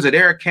 3/4 of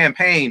their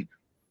campaign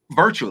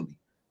virtually,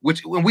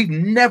 which we've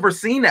never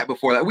seen that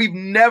before. Like, we've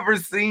never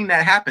seen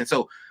that happen.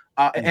 So.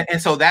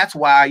 And so that's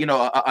why,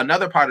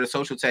 another part of the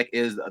social tech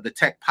is the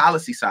tech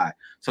policy side.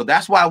 So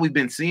that's why we've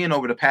been seeing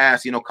over the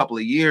past, couple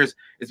of years,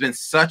 it's been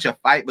such a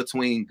fight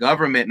between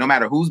government, no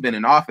matter who's been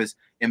in office,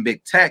 and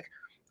big tech,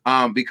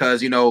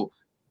 because,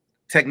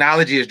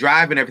 technology is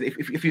driving everything.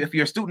 If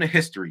you're a student of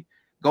history,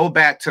 go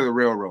back to the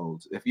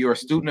railroads. If you're a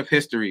student of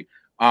history,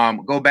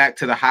 go back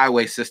to the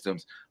highway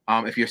systems.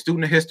 If you're a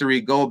student of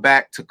history, go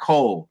back to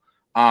coal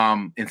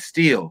and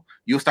steel.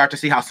 You'll start to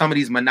see how some of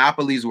these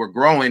monopolies were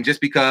growing just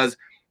because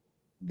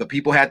the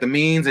people had the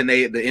means and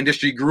the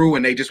industry grew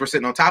and they just were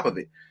sitting on top of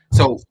it.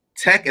 So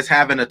tech is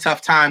having a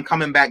tough time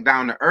coming back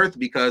down to earth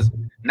because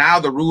now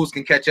the rules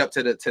can catch up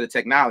to the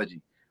technology.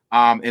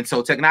 And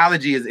so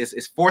technology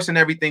is forcing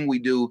everything we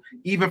do,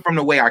 even from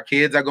the way our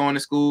kids are going to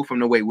school, from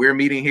the way we're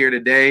meeting here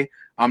today,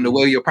 the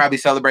way you'll probably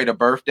celebrate a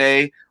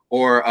birthday,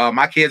 or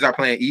my kids are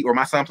playing or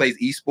my son plays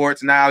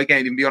esports now. He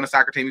can't even be on the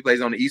soccer team. He plays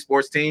on the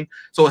esports team.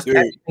 So it's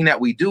everything that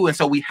we do. And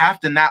so we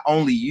have to not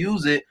only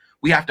use it,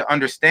 we have to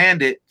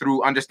understand it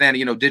through understanding,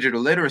 you know, digital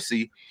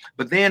literacy.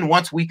 But then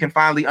once we can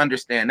finally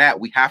understand that,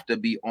 we have to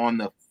be on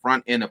the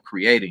front end of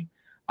creating.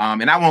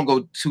 And I won't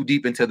go too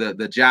deep into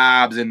the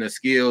jobs and the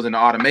skills and the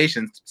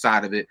automation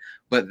side of it,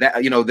 but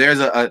that, you know, there's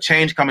a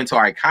change coming to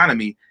our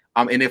economy.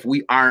 And if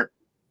we aren't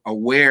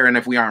aware and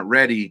if we aren't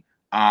ready,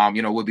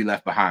 you know, we'll be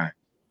left behind.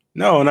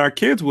 No, and our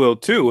kids will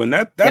too. And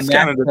that's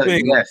kind of the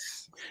thing.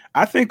 Yes.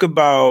 I think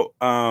about,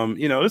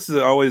 you know, this is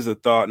always a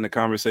thought in the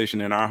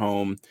conversation in our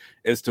home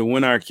as to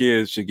when our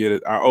kids should get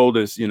it. Our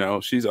oldest, you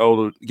know, she's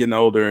older, getting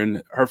older,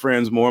 and her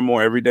friends more and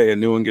more every day. A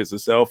new one gets a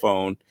cell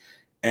phone.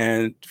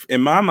 And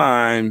in my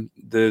mind,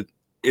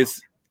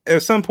 it's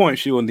at some point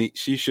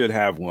she should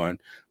have one.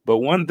 But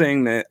one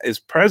thing that is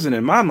present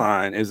in my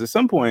mind is at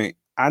some point,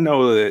 I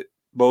know that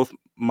both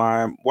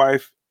my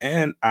wife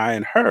and I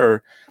and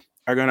her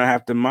are going to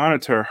have to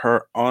monitor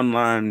her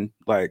online,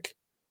 like,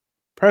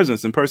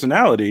 presence and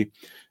personality,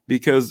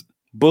 because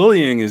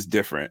bullying is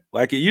different.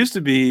 Like it used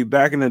to be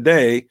back in the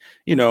day,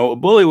 you know, a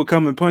bully would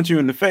come and punch you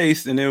in the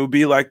face and it would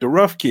be like the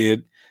rough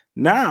kid.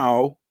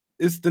 Now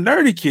it's the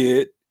nerdy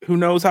kid who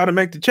knows how to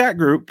make the chat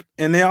group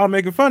and they all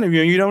making fun of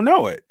you and you don't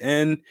know it.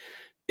 And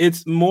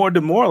it's more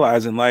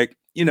demoralizing. Like,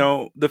 you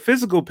know, the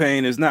physical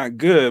pain is not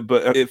good,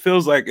 but it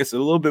feels like it's a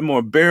little bit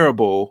more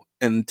bearable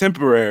and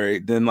temporary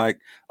than like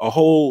a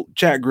whole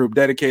chat group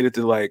dedicated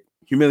to like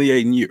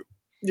humiliating you.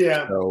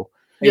 Yeah. So,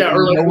 yeah,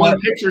 or like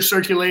one picture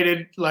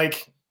circulated,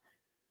 like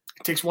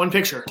it takes one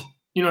picture,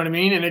 you know what I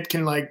mean? And it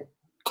can like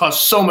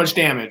cause so much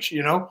damage,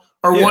 you know,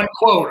 or one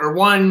quote or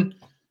one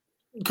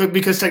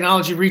because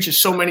technology reaches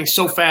so many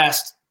so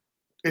fast.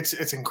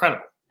 It's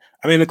incredible.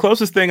 I mean, the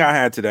closest thing I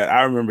had to that,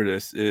 I remember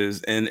this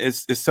is, and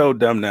it's so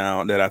dumb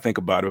now that I think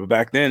about it, but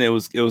back then it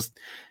was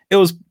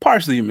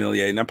partially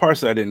humiliating. And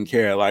partially I didn't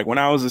care. Like when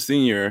I was a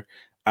senior,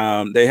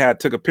 they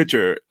took a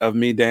picture of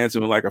me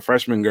dancing with like a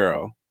freshman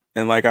girl.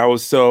 And like, I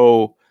was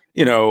so,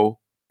 you know,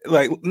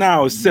 like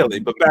now it's silly,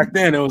 but back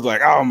then it was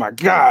like, oh my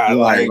God.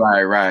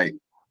 Right.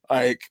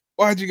 Like,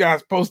 why'd you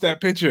guys post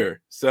that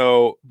picture?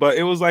 So, but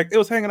it was like, it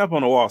was hanging up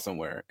on the wall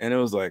somewhere. And it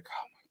was like,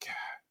 oh my God.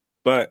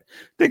 But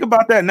think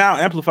about that now,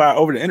 amplified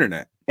over the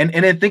internet. And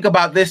then think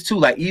about this too.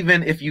 Like,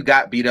 even if you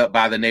got beat up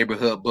by the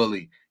neighborhood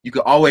bully, you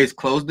could always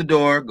close the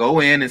door,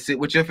 go in and sit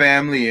with your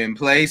family and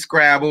play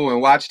Scrabble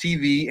and watch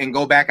TV and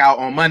go back out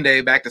on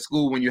Monday, back to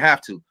school when you have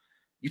to.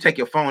 You take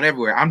your phone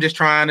everywhere. I'm just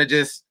trying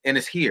to and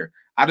it's here.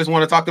 I just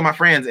want to talk to my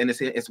friends and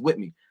it's with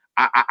me.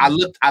 I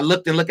looked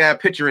at a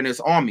picture and it's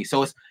on me.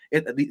 So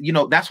you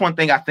know, that's one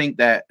thing I think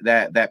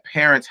that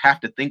parents have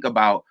to think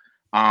about.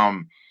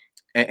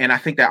 And I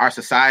think that our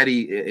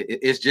society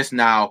is just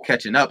now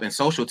catching up. And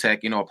social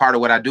tech, you know, a part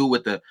of what I do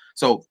with a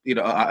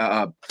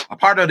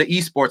part of the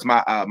esports,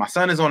 my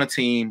son is on a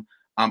team.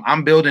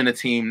 I'm building a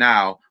team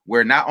now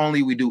where not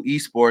only we do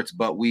esports,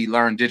 but we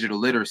learn digital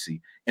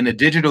literacy. And the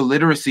digital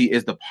literacy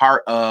is the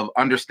part of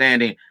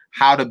understanding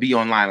how to be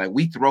online. Like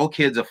we throw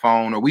kids a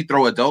phone or we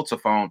throw adults a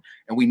phone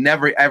and we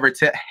never ever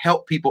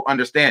help people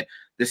understand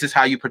this is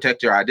how you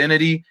protect your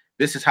identity.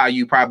 This is how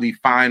you probably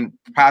find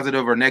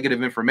positive or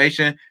negative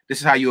information. This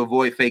is how you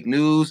avoid fake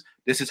news.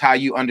 This is how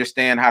you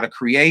understand how to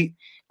create.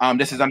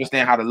 This is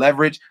understand how to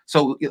leverage.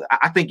 So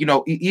I think, you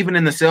know, even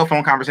in the cell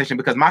phone conversation,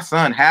 because my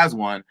son has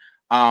one,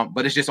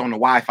 but it's just on the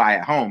Wi-Fi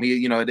at home. He,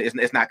 you know,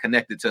 it's not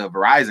connected to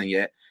Verizon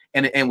yet.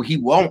 And he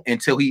won't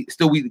until we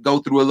go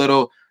through a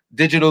little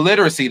digital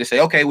literacy to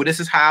say, okay, well, this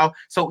is how.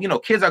 So, you know,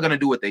 kids are going to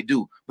do what they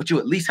do, but you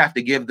at least have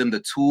to give them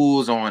the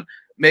tools on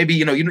maybe,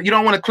 you know, you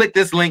don't want to click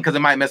this link because it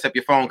might mess up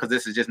your phone because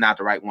this is just not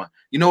the right one.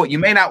 You know what? You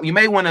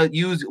may want to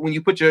use when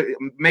you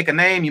make a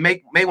name, you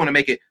may want to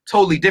make it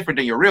totally different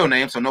than your real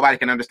name so nobody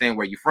can understand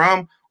where you're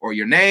from or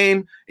your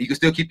name. You can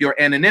still keep your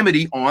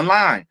anonymity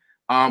online.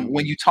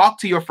 When you talk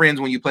to your friends,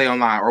 when you play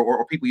online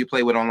or people you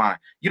play with online,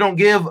 you don't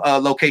give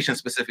location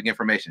specific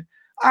information.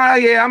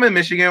 Yeah, I'm in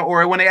Michigan.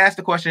 Or when they ask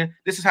the question,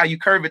 this is how you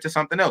curve it to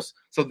something else.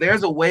 So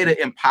there's a way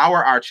to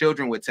empower our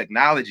children with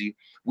technology.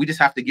 We just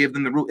have to give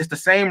them the rule. It's the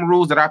same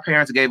rules that our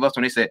parents gave us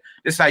when they said,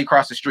 this is how you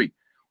cross the street.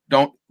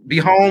 Don't be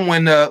home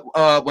when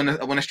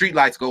the street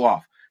lights go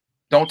off.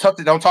 Don't talk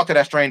to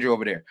that stranger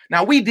over there.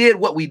 Now we did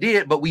what we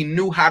did, but we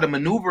knew how to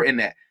maneuver in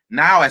that.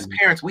 Now, as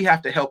parents, we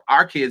have to help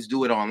our kids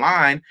do it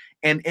online.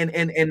 And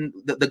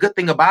the good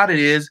thing about it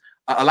is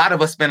a lot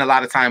of us spend a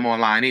lot of time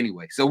online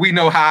anyway. So we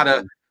know how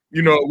to,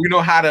 we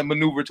know how to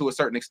maneuver to a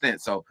certain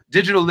extent. So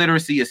digital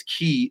literacy is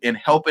key in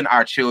helping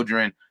our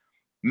children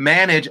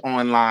manage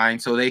online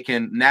so they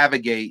can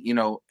navigate,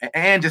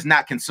 and just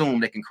not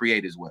consume, they can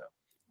create as well.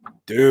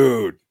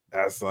 Dude,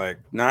 that's like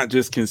not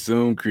just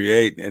consume,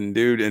 create, and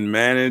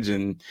manage.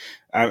 And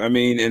I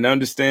mean, and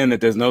understand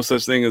that there's no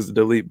such thing as a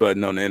delete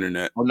button on the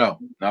internet. Oh, no.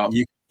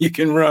 You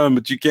can run,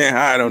 but you can't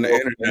hide on the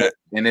internet.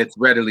 And it's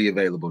readily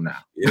available now.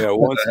 Yeah.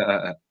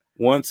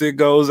 Once it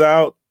goes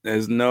out,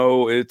 there's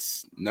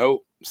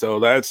nope.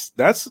 So that's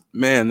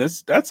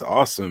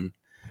awesome.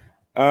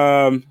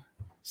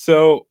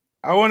 So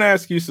I want to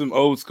ask you some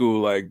old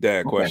school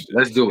dad questions.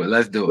 Let's do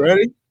it.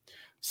 Ready?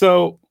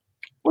 So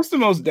what's the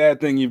most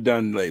dad thing you've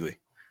done lately?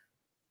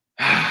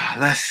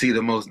 Let's see,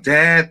 the most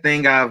dad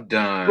thing I've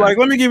done. Like,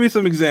 let me give you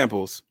some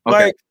examples.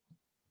 Okay. Like,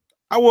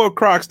 I wore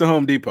Crocs to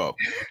Home Depot.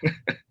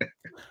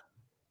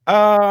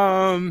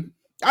 I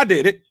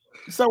did it.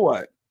 So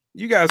what?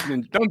 You guys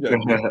don't judge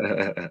me.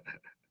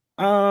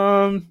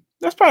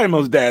 That's probably the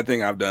most dad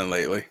thing I've done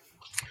lately.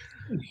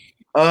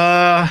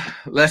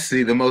 Let's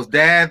see. The most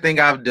dad thing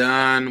I've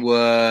done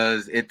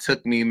was it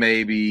took me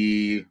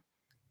maybe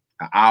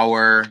an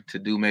hour to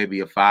do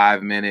maybe a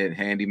 5-minute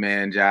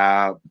handyman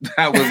job.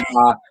 That was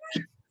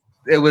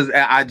it was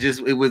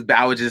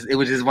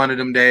just one of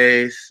them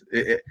days.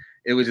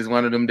 It was just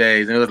one of them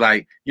days. And it was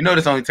like,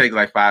 this only takes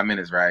like 5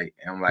 minutes, right?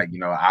 And I'm like,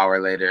 an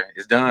hour later,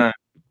 it's done.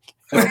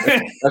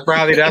 that's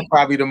probably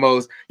the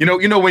most,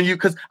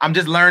 because I'm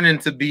just learning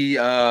to be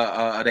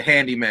the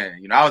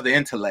handyman. I was the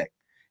intellect.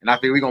 And I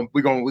think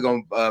we're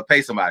gonna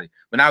pay somebody,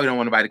 but now we don't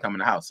want nobody to come in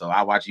the house. So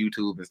I watch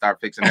YouTube and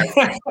start fixing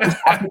everything.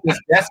 I put this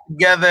desk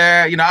together.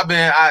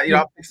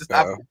 I fix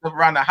stuff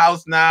around the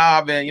house now.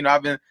 I've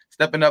been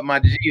stepping up my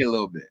G a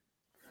little bit.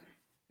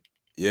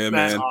 Yeah,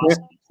 man.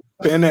 Awesome.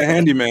 Paying that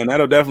handyman,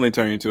 that'll definitely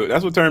turn you into it.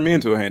 That's what turned me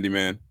into a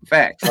handyman.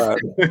 Facts.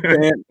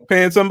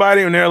 Paying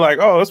somebody and they're like,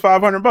 "Oh, it's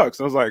 $500."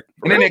 I was like,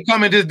 and then they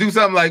come and just do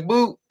something like,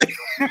 "Boo."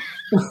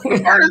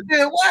 What?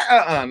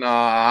 No,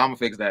 I'm gonna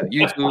fix that.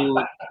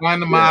 YouTube,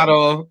 find the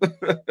model.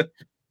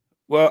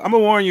 Well, I'm gonna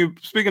warn you.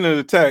 Speaking of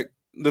the tech,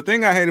 the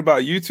thing I hate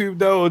about YouTube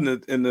though, and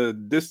the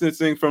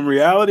distancing from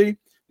reality,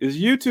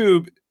 is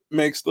YouTube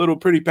makes little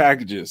pretty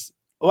packages.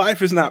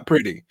 Life is not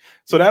pretty.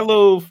 So that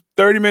little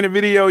 30-minute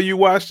video you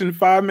watched in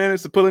 5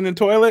 minutes of pulling in the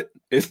toilet,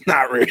 it's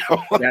not real.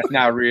 That's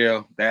not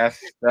real. That's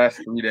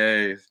 3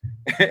 days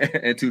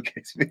and 2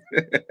 kids.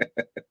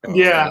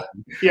 Yeah.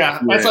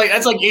 That's like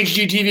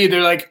HGTV.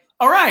 They're like,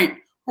 all right,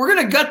 we're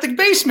gonna gut the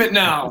basement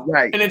now.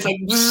 Right. And it's like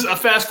this is a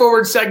fast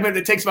forward segment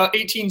that takes about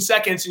 18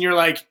 seconds, and you're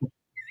like,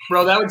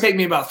 bro, that would take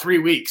me about 3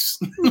 weeks.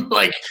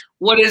 Like,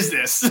 what is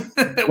this?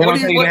 They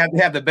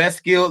have the best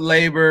skilled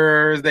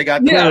laborers. They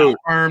got the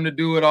firm to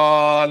do it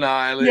all.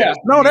 No,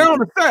 they're on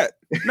the set.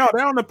 No,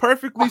 they're on the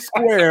perfectly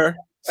square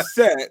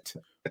set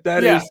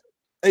that is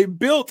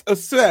a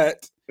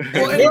set.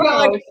 Well, and you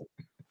got like,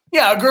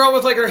 a girl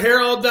with like her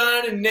hair all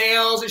done and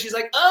nails, and she's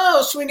like,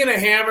 oh, swinging a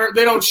hammer.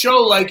 They don't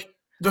show like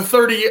the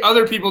 30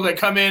 other people that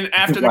come in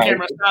after the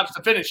camera stops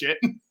to finish it.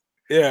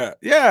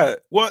 Yeah.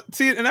 Well,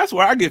 see, and that's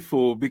where I get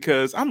fooled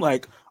because I'm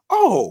like,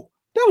 oh,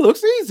 that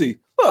looks easy.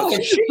 Look, I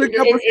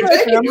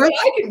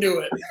can do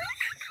it.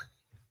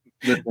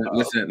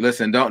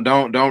 Listen.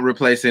 Don't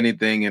replace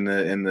anything in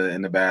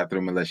the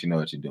bathroom unless you know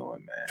what you're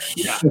doing, man.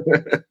 Yeah.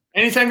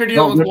 Anytime you're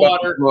dealing with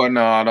water.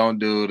 No, don't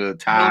do the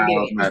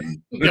tiles.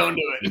 Don't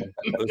do it.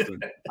 Listen,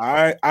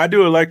 I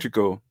do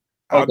electrical.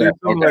 I'll do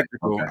some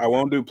electrical. Okay. I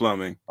won't do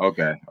plumbing.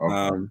 Okay.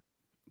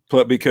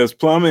 Because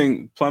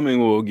plumbing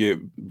will get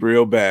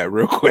real bad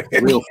real quick.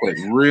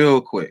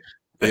 Real quick.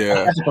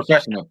 Yeah. That's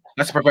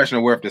a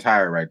professional worth this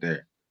hire right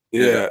there.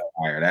 Yeah.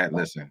 Hire that.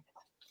 Listen.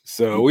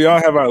 So we all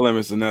have our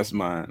limits, and that's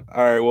mine.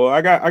 All right. Well,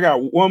 I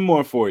got one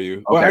more for you.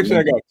 Okay, well, actually,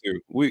 I got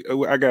two.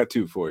 I got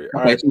two for you. Okay,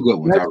 all right. 2 good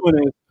ones. Next one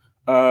is,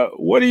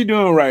 what are you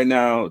doing right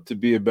now to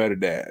be a better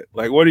dad?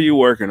 Like, what are you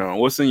working on?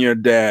 What's in your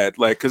dad?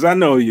 Like, because I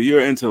know you're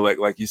intellect,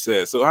 like you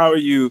said. So how are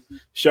you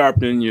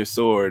sharpening your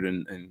sword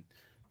and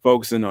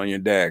focusing on your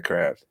dad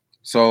craft?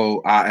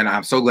 So, and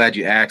I'm so glad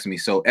you asked me.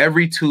 So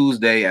every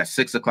Tuesday at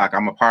 6:00,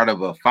 I'm a part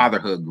of a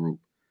fatherhood group.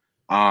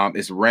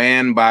 It's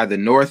ran by the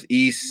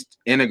Northeast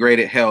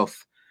Integrated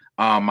Health.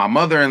 My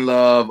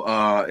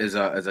mother-in-law is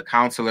a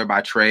counselor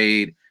by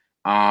trade,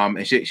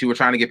 and she was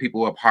trying to get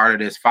people a part of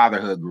this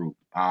fatherhood group.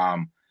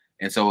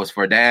 And so it's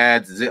for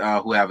dads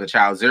who have a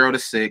child 0 to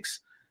 6.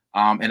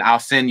 And I'll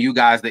send you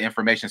guys the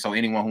information so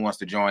anyone who wants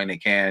to join, they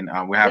can.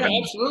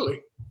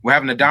 Absolutely. We're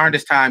having the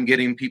darndest time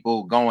getting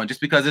people going, just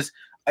because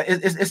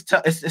it's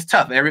tough. It's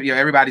tough.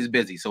 Everybody's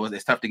busy, so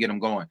it's tough to get them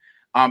going.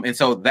 And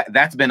so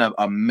that's been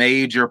a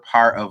major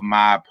part of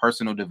my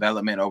personal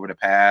development over the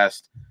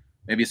past,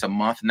 maybe it's a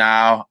month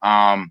now.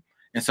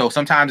 And so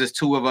sometimes it's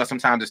 2 of us,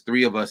 sometimes it's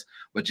 3 of us,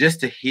 but just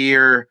to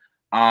hear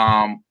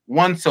so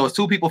it's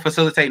 2 people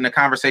facilitating a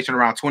conversation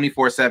around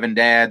 24/7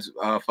 dads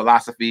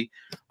philosophy,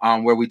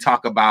 where we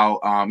talk about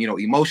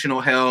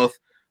emotional health,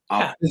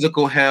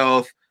 physical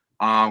health,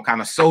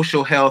 kind of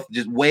social health,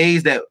 just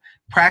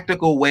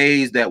practical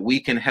ways that we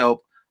can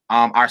help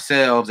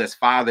ourselves as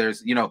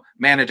fathers,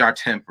 manage our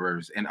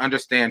tempers and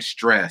understand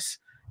stress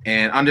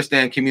and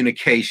understand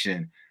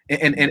communication.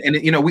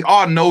 And we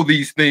all know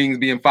these things,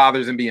 being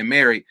fathers and being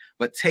married,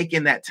 but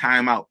taking that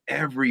time out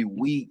every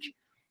week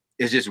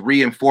is just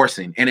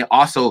reinforcing. And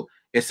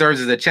it serves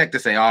as a check to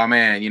say, oh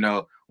man,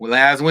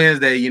 last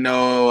Wednesday,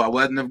 I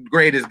wasn't the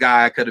greatest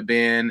guy I could have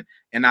been,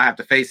 and I have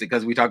to face it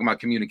because we're talking about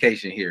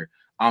communication here.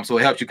 So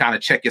it helps you kind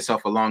of check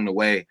yourself along the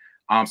way.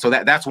 So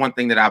that's one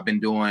thing that I've been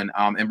doing,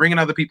 and bringing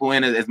other people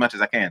in as much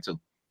as I can too.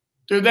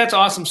 Dude, that's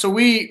awesome. So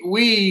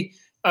we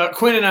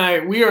Quinn and I,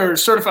 we are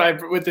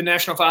certified with the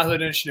National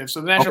Fatherhood Initiative.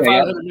 So the National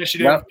Fatherhood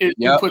Initiative it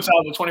puts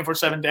out the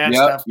 24/7 dad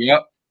stuff.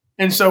 Yep.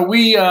 And so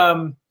we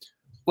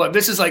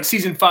this is like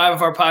season 5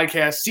 of our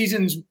podcast.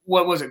 Seasons,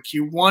 what was it?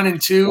 Q1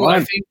 and 2,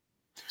 I think.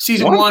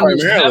 Season 1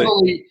 was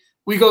heavily,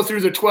 we go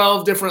through the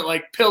 12 different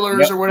like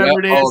pillars or whatever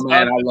it is. Oh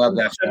man, I love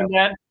that stuff.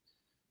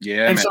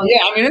 Yeah, and man. So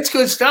I mean, it's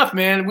good stuff,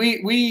 man.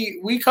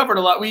 We covered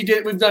a lot. We've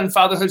done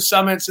fatherhood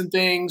summits and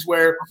things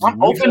where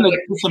I'm open to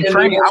some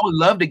training. I would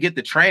love to get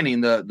the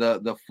training,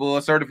 the full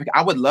certificate.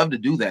 I would love to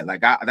do that.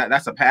 Like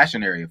that's a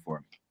passion area for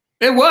me.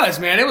 It was,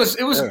 man. It was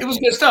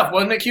good stuff,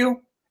 wasn't it,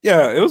 Q?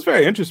 Yeah, it was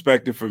very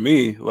introspective for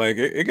me. Like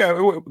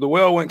the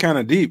well went kind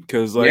of deep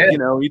because, like, you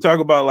know, you talk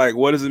about like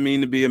what does it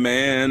mean to be a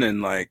man,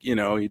 and like, you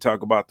know, you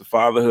talk about the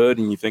fatherhood,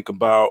 and you think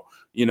about,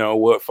 you know,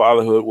 what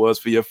fatherhood was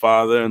for your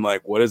father, and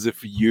like what is it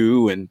for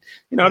you, and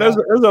you know, there's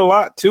a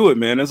lot to it,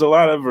 man. There's a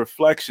lot of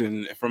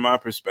reflection from my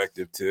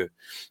perspective to,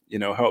 you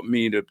know, help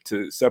me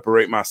to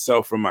separate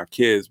myself from my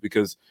kids,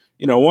 because,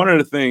 you know, one of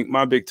the things,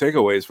 my big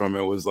takeaways from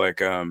it was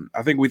like, I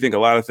think we think a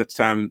lot of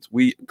times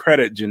we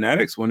credit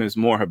genetics when it's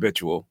more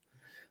habitual.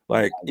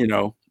 Like, you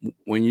know,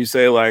 when you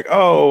say like,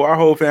 oh, our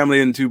whole family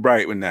isn't too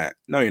bright with that.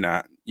 No, you're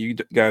not. You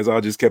guys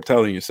all just kept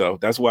telling yourself.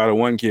 That's why the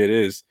one kid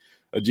is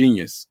a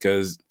genius,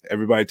 because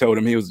everybody told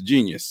him he was a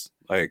genius.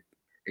 Like,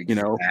 you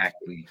know,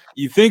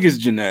 you think it's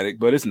genetic,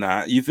 but it's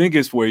not. You think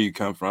it's where you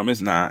come from. It's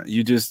not.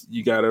 You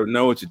got to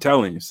know what you're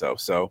telling yourself.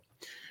 So,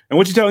 and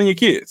what you're telling your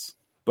kids.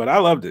 But I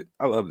loved it.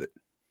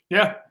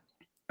 Yeah.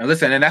 And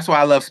listen, and that's why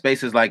I love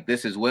spaces like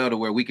this as well, to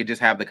where we could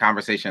just have the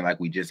conversation like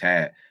we just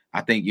had. I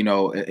think, you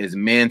know, as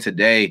men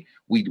today,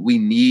 we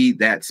need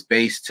that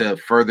space to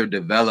further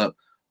develop,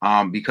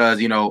 because,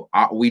 you know,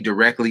 we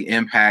directly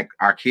impact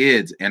our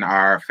kids and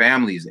our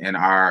families and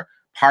our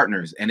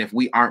partners. And if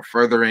we aren't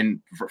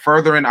furthering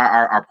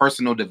our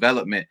personal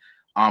development,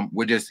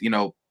 we're just, you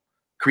know,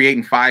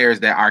 creating fires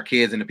that our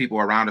kids and the people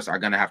around us are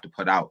going to have to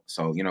put out.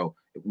 So, you know,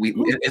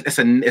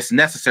 it's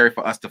necessary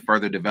for us to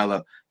further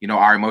develop, you know,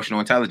 our emotional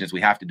intelligence.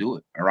 We have to do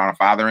it around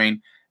fathering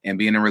and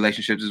being in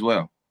relationships as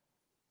well.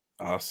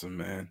 Awesome,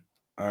 man.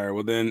 All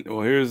right.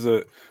 Well, here's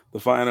the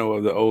final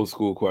of the old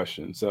school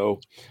question. So,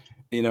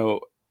 you know,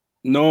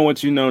 knowing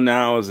what you know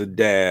now as a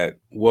dad,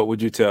 what would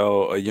you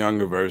tell a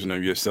younger version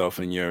of yourself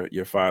in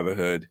your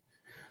fatherhood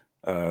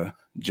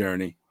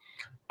journey?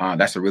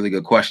 That's a really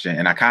good question.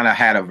 And I kind of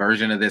had a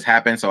version of this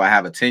happen. So I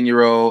have a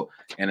 10-year-old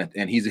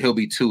and he'll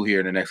be 2 here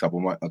in the next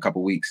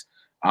couple weeks.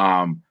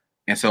 And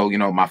so, you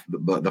know,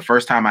 the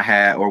first time I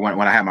had, or when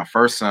I had my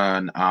first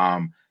son,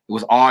 it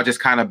was all just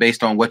kind of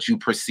based on what you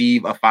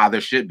perceive a father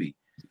should be.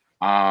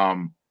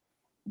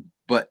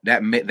 But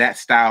that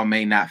style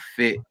may not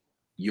fit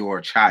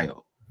your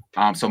child.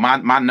 So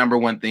my number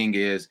one thing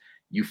is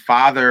you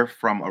father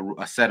from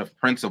a set of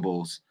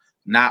principles,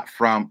 not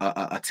from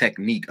a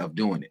technique of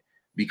doing it.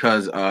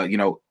 Because, you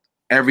know,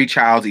 every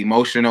child's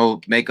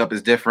emotional makeup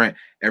is different.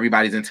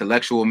 Everybody's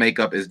intellectual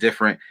makeup is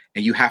different.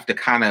 And you have to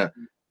kind of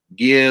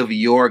give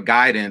your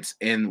guidance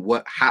in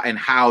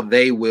how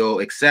they will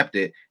accept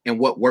it and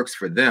what works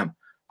for them.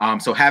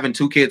 So having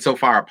 2 kids so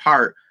far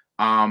apart,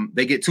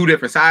 they get 2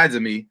 different sides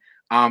of me.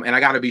 And I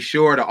got to be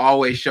sure to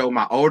always show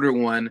my older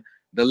one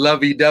the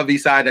lovey-dovey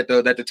side that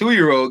the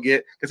 2-year-old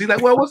get, because he's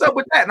like, well, what's up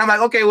with that? And I'm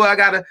like, okay, well, I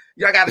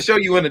gotta show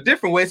you in a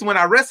different way. So when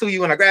I wrestle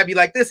you and I grab you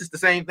like this, it's the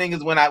same thing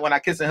as when I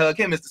kiss and hug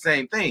him. It's the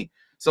same thing.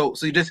 So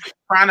you're just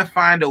trying to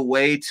find a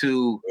way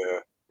to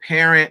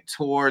parent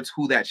towards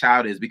who that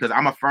child is, because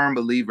I'm a firm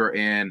believer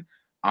in,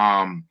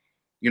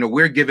 you know,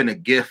 we're given a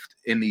gift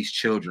in these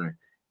children,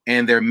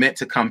 and they're meant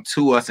to come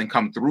to us and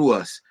come through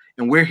us.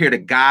 And we're here to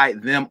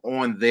guide them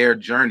on their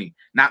journey,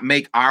 not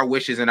make our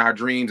wishes and our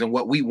dreams and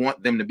what we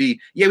want them to be.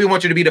 Yeah, we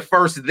want you to be the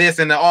first this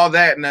and all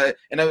that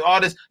and all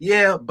this.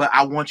 Yeah, but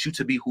I want you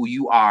to be who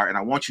you are. And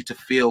I want you to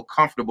feel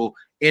comfortable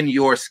in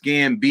your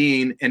skin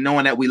being and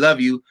knowing that we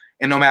love you.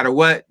 And no matter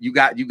what, you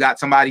got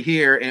somebody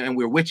here and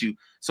we're with you.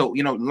 So,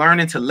 you know,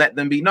 learning to let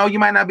them be. No, you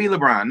might not be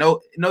LeBron.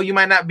 No, you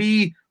might not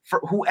be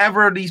for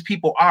whoever these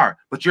people are,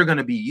 but you're going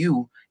to be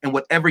you. And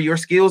whatever your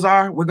skills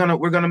are, we're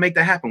gonna make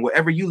that happen.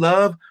 Whatever you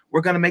love, we're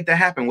gonna make that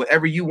happen.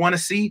 Whatever you want to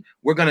see,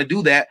 we're gonna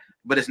do that.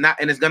 But it's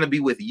gonna be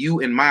with you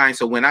in mind.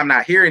 So when I'm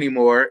not here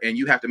anymore and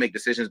you have to make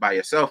decisions by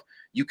yourself,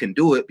 you can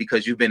do it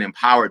because you've been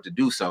empowered to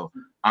do so.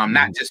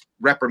 Not just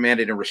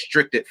reprimanded and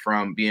restricted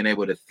from being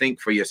able to think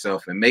for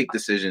yourself and make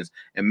decisions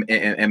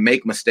and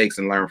make mistakes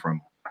and learn from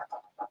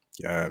them.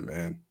 Yeah,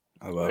 man,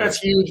 I love that's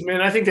huge,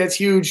 man. I think that's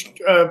huge.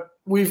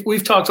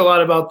 We've talked a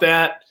lot about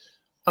that.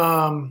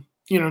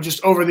 You know,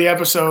 just over the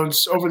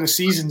episodes, over the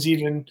seasons,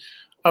 even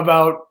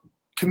about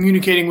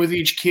communicating with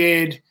each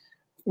kid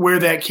where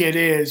that kid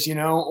is, you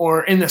know,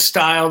 or in the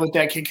style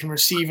that kid can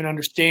receive and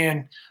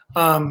understand.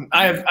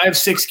 I have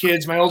 6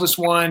 kids. My oldest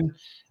one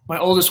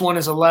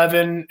is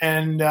 11,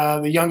 and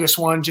the youngest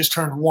one just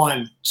turned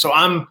 1. So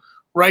I'm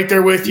right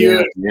there with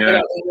you.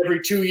 Yeah.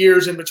 Every 2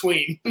 years in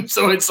between.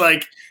 So it's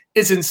like,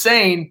 it's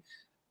insane.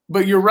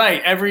 But you're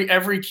right.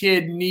 Every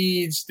kid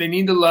needs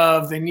the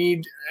love.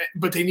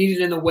 But they need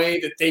it in a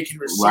way that they can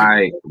receive.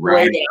 Right. The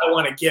way that I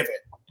want to give it.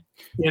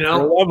 You know,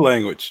 their love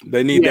language.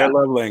 They need their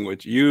love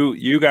language.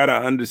 You got to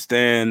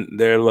understand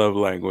their love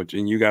language,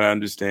 and you got to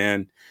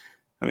understand.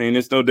 I mean,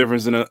 it's no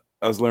difference in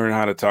us learning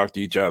how to talk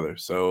to each other.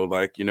 So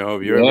like, you know,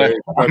 if you're a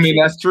very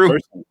that's true.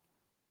 Person,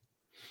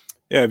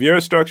 yeah, if you're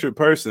a structured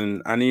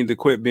person, I need to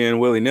quit being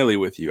willy-nilly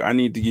with you. I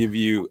need to give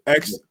you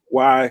X,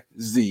 Y,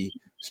 Z,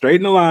 straight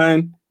in the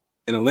line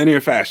in a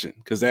linear fashion,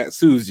 because that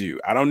soothes you.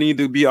 I don't need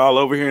to be all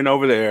over here and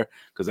over there,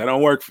 because that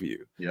don't work for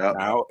you. Yeah.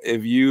 Now,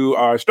 if you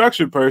are a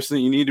structured person,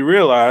 you need to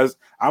realize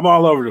I'm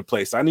all over the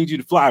place. I need you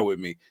to fly with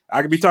me.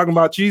 I could be talking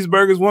about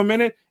cheeseburgers one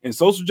minute and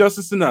social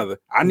justice another.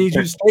 I need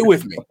you to stay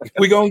with me.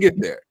 We're going to get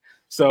there.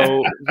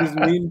 So just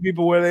meeting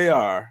people where they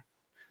are.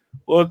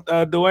 Well,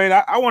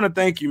 Dwayne, I want to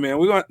thank you, man.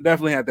 We're going to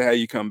definitely have to have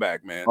you come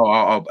back, man.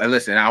 Oh,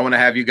 listen, I want to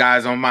have you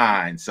guys on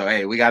mine. So,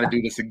 hey, we got to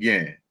do this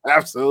again.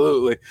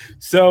 Absolutely.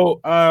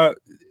 So,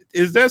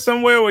 is there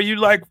somewhere where you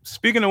like,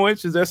 speaking of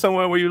which, is there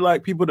somewhere where you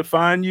like people to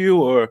find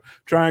you or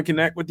try and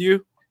connect with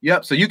you?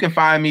 Yep. So you can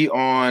find me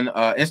on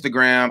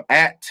Instagram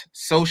at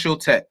Social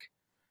Tech.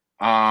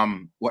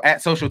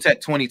 At Social Tech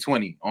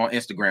 2020 on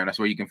Instagram. That's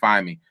where you can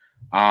find me.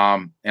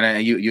 And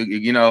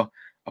you know,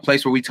 a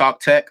place where we talk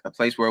tech, a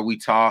place where we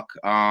talk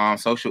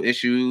social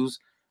issues,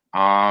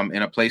 and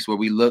a place where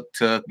we look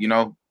to, you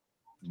know,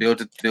 build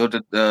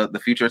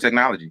the future of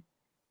technology.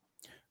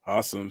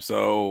 Awesome.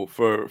 So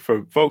for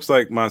folks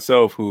like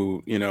myself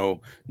who, you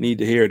know, need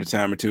to hear it a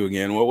time or two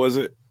again, what was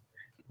it?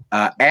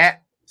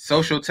 At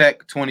Social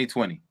Tech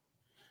 2020.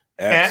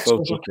 At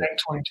Social Tech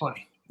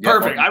 2020.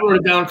 Perfect. I wrote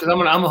it down because I'm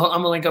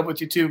gonna link up with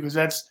you too, because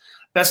that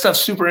stuff's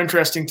super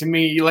interesting to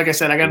me. Like I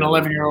said, I got an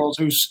 11-year-old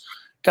who's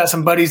got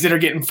some buddies that are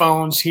getting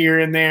phones here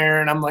and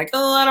there, and I'm like,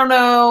 oh, I don't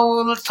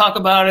know. Let's talk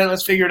about it.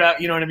 Let's figure it out.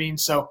 You know what I mean?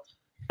 So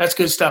that's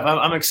good stuff.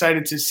 I'm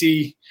excited to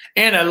see,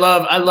 and I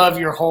love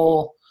your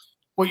whole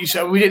what you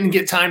said. We didn't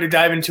get time to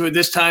dive into it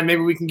this time.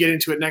 Maybe we can get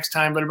into it next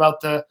time. But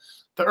about the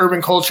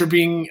urban culture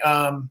being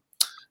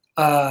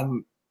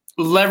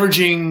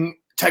leveraging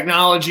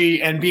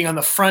technology and being on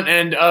the front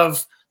end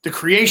of the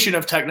creation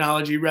of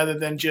technology rather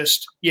than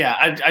just,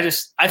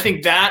 I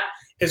think that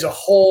is a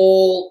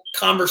whole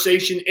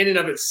conversation in and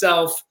of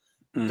itself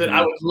that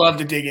I would love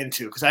to dig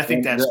into, because I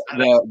think that's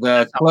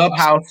the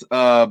Clubhouse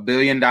 $1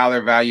 billion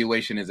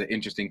valuation is an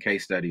interesting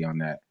case study on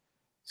that.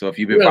 So if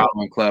you've been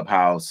following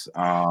Clubhouse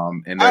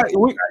and their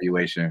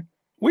valuation,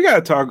 we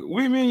gotta talk.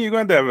 Me and you're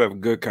going to have a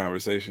good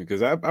conversation,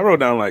 because I wrote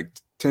down like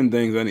 10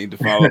 things I need to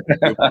follow.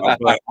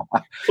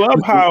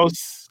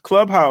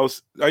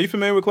 Clubhouse. Are you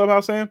familiar with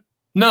Clubhouse, Sam?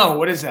 No.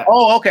 What is that?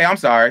 Oh, okay. I'm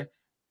sorry.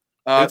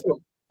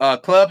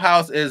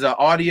 Clubhouse is an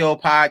audio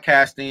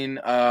podcasting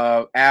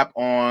app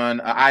on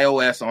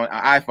iOS, on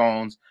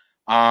iPhones,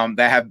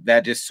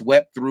 that just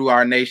swept through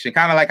our nation,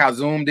 kind of like how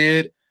Zoom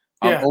did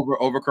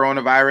over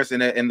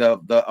coronavirus, and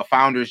the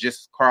founders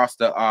just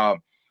crossed a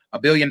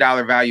 $1 billion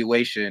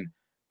valuation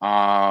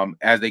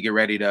as they get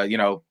ready to, you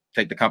know,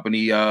 take the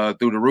company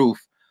through the roof.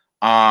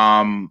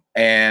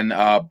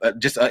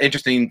 Just an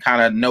interesting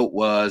kind of note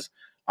was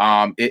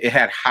it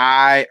had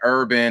high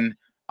urban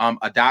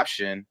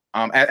adoption,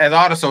 as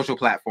all the social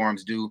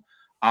platforms do,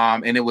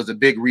 and it was a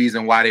big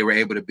reason why they were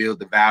able to build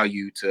the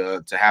value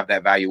to have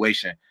that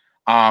valuation.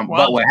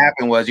 But what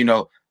happened was, you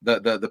know,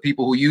 the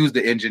people who use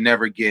the engine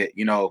never get,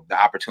 you know,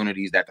 the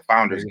opportunities that the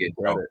founders get.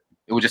 So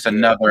it was just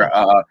another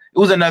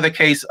another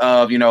case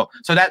of, you know,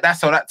 so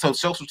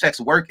social tech's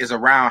work is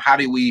around how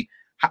do we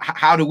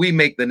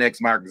make the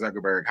next Mark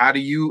Zuckerberg? How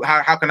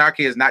can our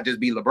kids not just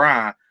be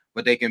LeBron,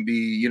 but they can be,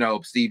 you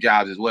know, Steve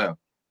Jobs as well?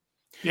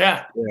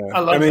 Yeah. I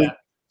love that.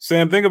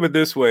 Sam, think of it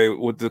this way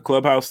with the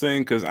Clubhouse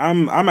thing, because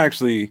I'm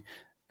actually,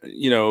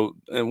 you know,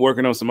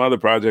 working on some other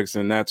projects,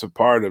 and that's a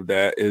part of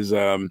that is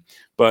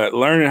but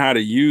learning how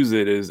to use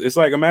it it's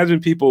like,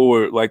 imagine people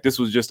were like, this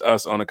was just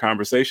us on a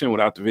conversation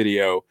without the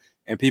video,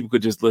 and people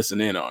could just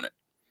listen in on it.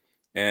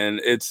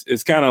 And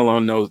it's kind of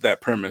along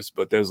that premise,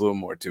 but there's a little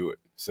more to it.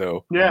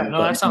 So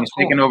that sounds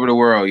cool. Taking over the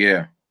world.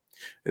 Yeah.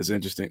 It's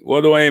interesting.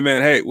 Well, Dwayne,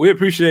 man, hey, we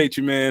appreciate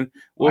you, man.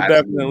 We'll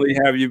definitely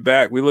have you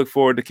back. We look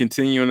forward to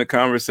continuing the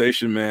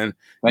conversation, man.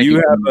 Thank you.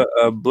 Have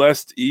a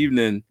blessed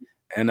evening,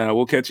 and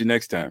we'll catch you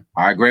next time.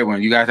 All right, great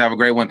one. You guys have a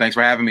great one. Thanks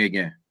for having me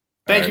again.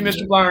 Thank you,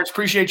 Mr. Barnes.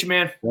 Appreciate you,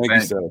 man. Thank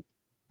you, sir.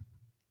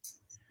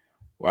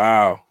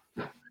 Wow.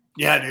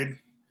 Yeah, dude.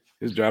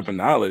 He's dropping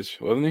knowledge,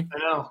 wasn't he? I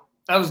know.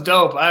 That was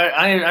dope.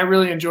 I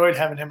really enjoyed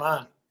having him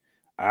on.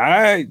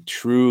 I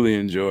truly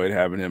enjoyed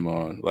having him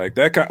on. Like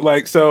that,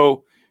 like,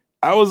 so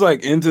I was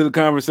like into the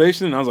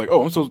conversation, and I was like,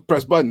 oh, I'm supposed to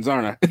press buttons,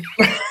 aren't I?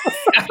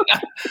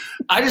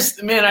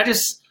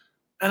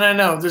 And I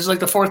know this is like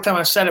the fourth time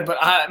I've said it, but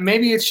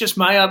maybe it's just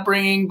my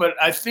upbringing, but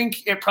I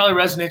think it probably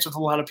resonates with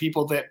a lot of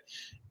people that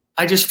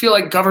I just feel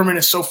like government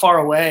is so far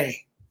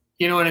away.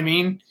 You know what I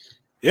mean?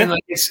 Yeah. And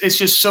like it's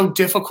just so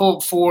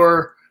difficult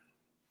for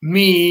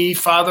me,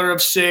 father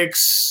of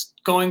 6,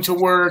 going to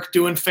work,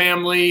 doing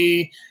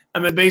family.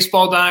 I'm at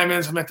baseball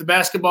diamonds. I'm at the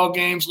basketball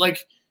games.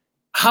 Like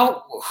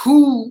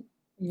who,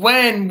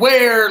 when,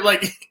 where,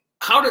 like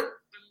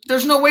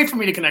there's no way for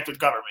me to connect with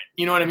government.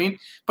 You know what I mean?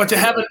 But to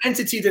have an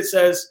entity that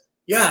says,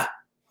 yeah,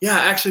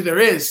 actually there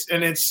is.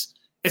 And it's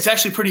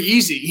actually pretty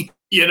easy.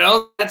 You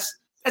know, that's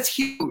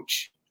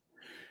huge.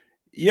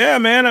 Yeah,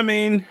 man. I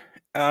mean,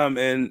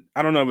 And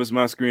I don't know if it's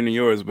my screen or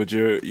yours, but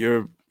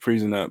you're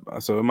freezing up,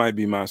 so it might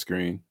be my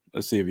screen.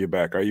 Let's see if you're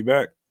back. Are you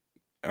back?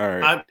 All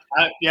right.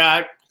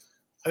 I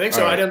think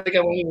so. All right. I didn't think I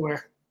went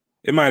anywhere.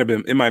 It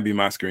might be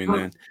my screen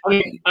then. I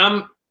mean,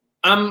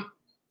 I'm.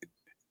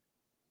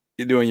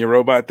 You're doing your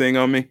robot thing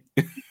on me?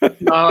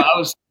 No,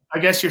 I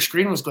guess your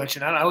screen was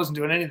glitching. I wasn't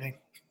doing anything.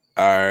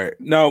 All right.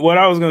 No, what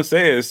I was going to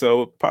say is,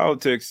 so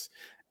politics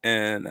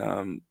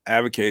and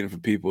advocating for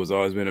people has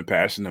always been a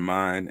passion of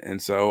mine.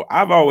 And so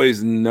I've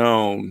always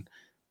known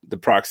the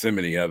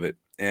proximity of it.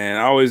 And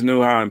I always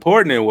knew how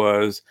important it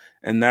was.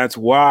 And that's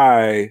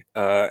why,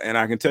 and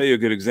I can tell you a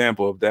good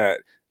example of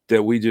that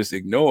we just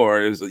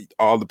ignore is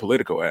all the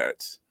political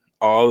ads,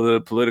 all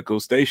the political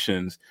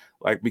stations,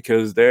 like,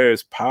 because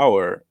there's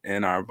power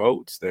in our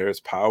votes, there's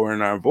power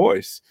in our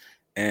voice.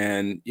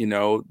 And, you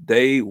know,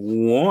 they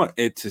want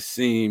it to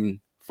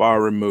seem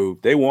far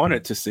removed. They want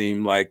it to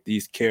seem like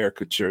these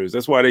caricatures.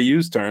 That's why they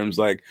use terms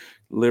like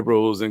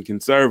liberals and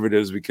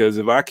conservatives, because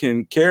if I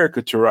can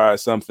caricaturize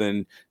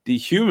something,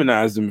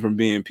 dehumanize them from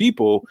being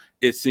people,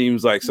 it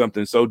seems like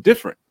something so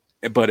different.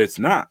 But it's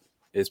not.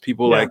 It's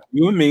people like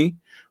you and me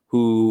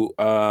who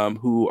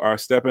are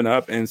stepping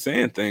up and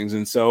saying things.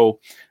 And so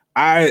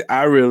I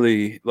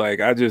really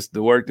the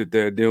work that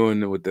they're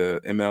doing with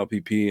the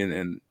MLPP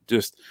and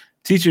just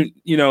teaching,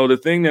 you know, the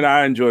thing that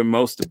I enjoy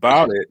most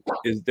about it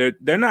is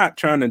they're not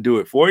trying to do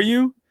it for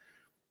you.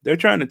 They're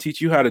trying to teach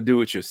you how to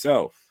do it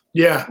yourself.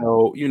 Yeah.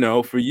 So, you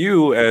know, for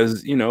you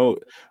as, you know,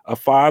 a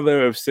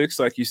father of 6,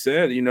 like you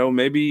said, you know,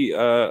 maybe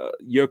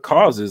your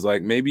causes,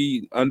 like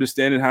maybe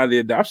understanding how the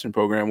adoption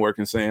program works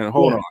and saying,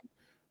 hold on,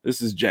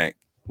 this is jank.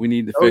 We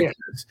need to fix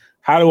this.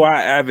 How do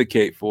I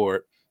advocate for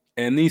it?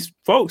 And these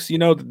folks, you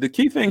know, the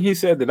key thing he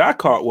said that I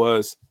caught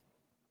was,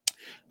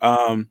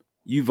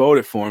 you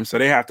voted for them, so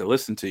they have to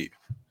listen to you.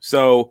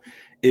 So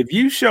if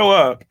you show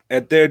up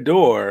at their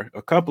door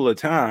a couple of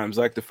times,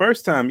 like the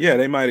first time,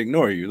 they might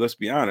ignore you. Let's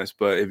be honest.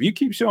 But if you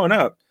keep showing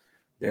up,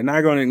 they're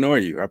not going to ignore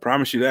you. I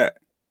promise you that.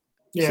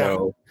 Yeah.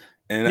 So,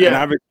 and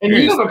I've experienced. And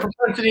you have a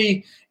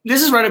propensity.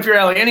 This is right up your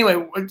alley.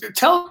 Anyway,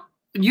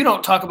 you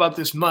don't talk about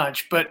this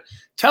much, but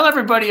tell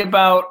everybody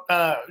about.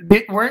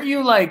 Weren't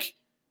you like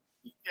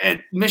at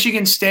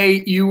Michigan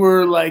State? You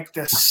were like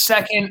the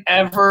second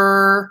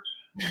ever.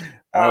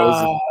 I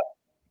was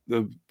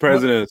the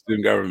president of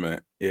student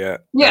government. Yeah.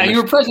 Yeah, you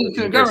were president of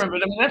student government,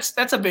 but I mean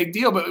that's a big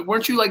deal. But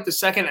weren't you like the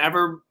second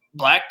ever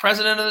Black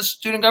president of the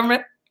student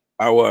government?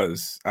 I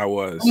was. I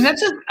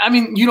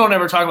mean, you don't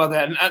ever talk about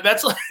that. And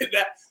that's like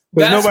that.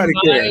 That's nobody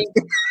cares.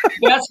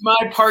 That's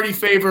my party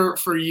favor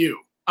for you.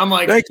 I'm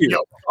like, thank you. Yo,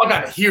 I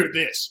gotta hear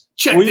this.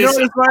 Check this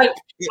out. Like,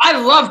 I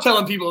love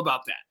telling people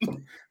about that.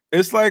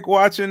 It's like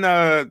watching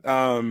what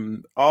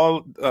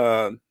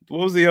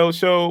was the old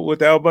show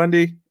with Al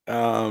Bundy?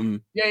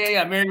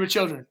 Married with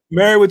Children.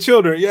 Married with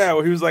Children. Yeah,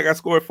 well, he was like, I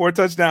scored 4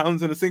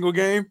 touchdowns in a single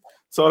game.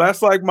 So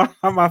that's like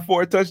my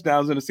 4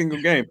 touchdowns in a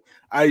single game.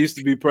 I used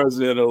to be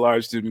president of a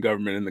large student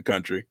government in the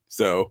country.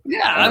 So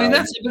I mean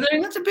that's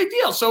a big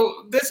deal.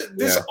 So this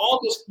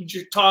all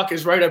this talk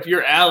is right up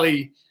your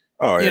alley.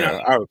 Oh yeah,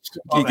 I was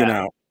geeking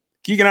out.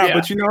 Yeah.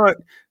 But you know what?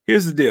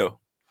 Here's the deal.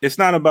 It's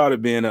not about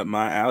it being up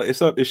my alley.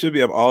 It should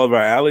be up all of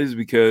our alleys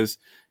because,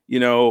 you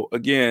know,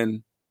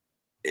 again,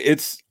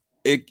 it's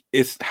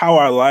how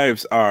our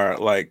lives are,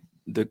 like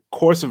the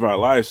course of our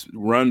lives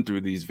run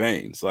through these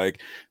veins, like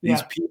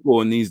these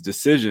people and these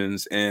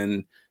decisions.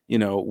 And, you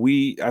know,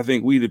 I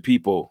think we the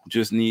people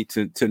just need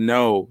to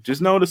know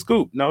the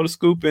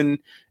scoop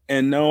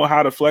and know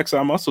how to flex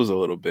our muscles a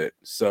little bit.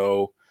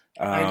 So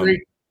I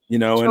agree. You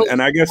know,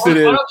 and I guess it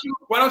is.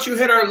 Why don't you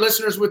hit our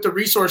listeners with the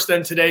resource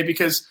then today?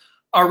 Because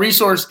our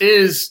resource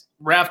is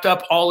wrapped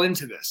up all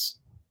into this.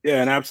 Yeah,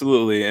 and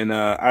absolutely. And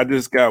I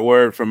just got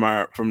word from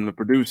the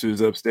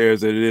producers upstairs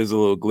that it is a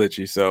little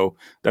glitchy. So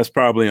that's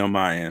probably on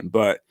my end.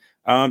 But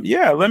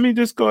let me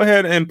just go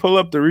ahead and pull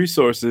up the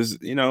resources.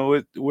 You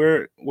know,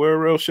 we're a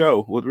real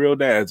show with real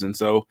dads. And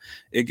so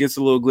it gets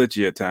a little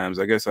glitchy at times.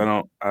 I guess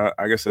I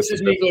guess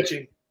that's me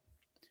glitching.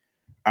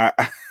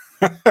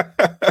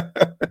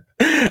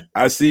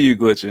 I see you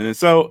glitching. And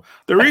so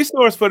the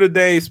resource for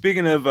today,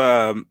 speaking of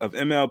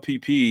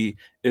MLPP,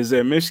 is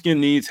their Michigan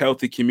Needs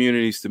Healthy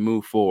Communities to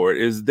Move Forward.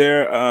 Is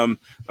there on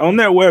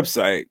their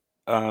website,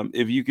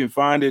 if you can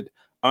find it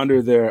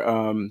under their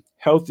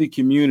Healthy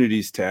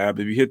Communities tab,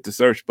 if you hit the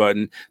search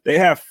button, they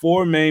have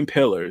 4 main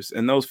pillars.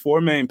 And those 4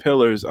 main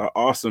pillars are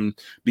awesome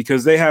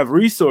because they have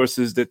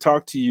resources that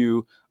talk to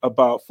you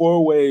about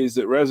 4 ways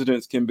that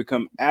residents can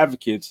become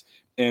advocates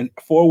and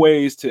 4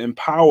 ways to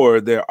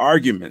empower their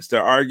arguments.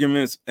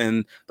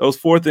 And those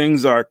 4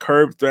 things are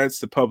curb threats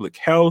to public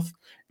health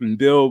and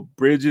build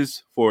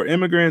bridges for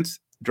immigrants,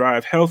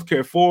 drive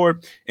healthcare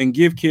forward, and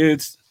give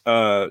kids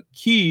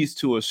keys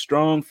to a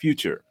strong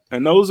future.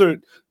 And those are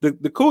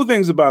the cool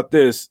things about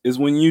this is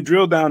when you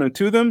drill down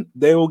into them,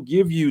 they will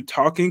give you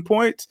talking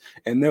points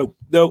and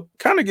they'll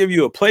kind of give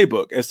you a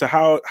playbook as to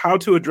how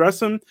to address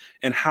them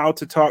and how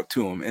to talk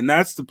to them. And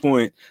that's the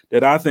point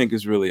that I think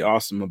is really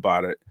awesome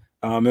about it.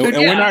 Go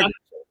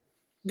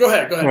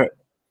ahead.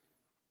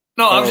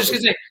 No, I was just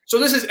going to say, so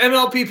this is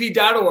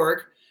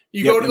mlpp.org.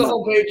 You go to the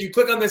homepage, you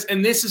click on this,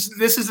 and this is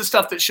the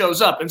stuff that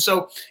shows up. And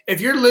so if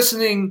you're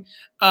listening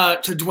to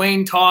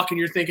Dwayne talk and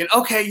you're thinking,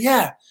 okay,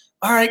 yeah,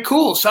 all right,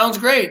 cool, sounds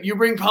great. You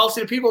bring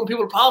policy to people and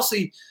people to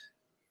policy.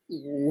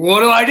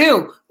 What do I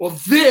do? Well,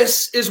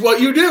 this is what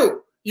you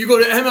do. You go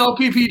to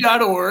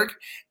mlpp.org,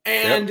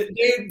 and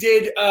they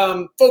did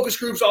focus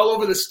groups all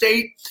over the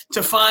state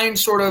to find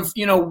sort of,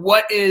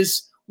 what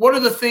are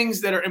the things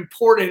that are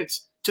important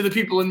to the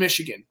people in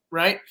Michigan,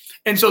 right?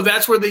 And so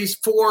that's where these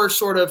 4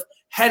 sort of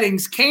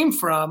headings came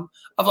from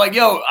of like,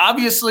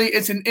 obviously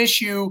it's an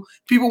issue.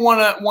 People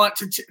want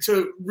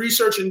to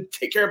research and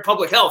take care of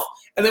public health,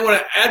 and they want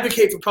to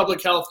advocate for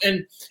public health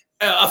and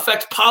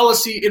affect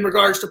policy in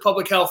regards to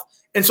public health.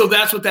 And so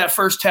that's what that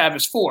first tab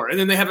is for. And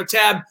then they have a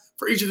tab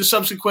for each of the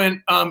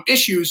subsequent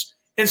issues.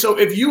 And so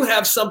if you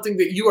have something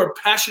that you are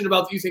passionate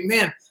about, that you think,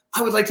 man,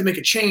 I would like to make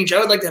a change, I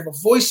would like to have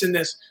a voice in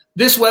this,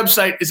 this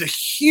website is a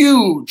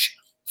huge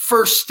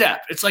first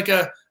step. It's like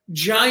a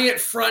giant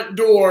front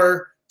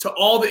door to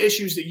all the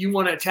issues that you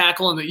want to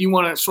tackle and that you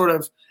want to sort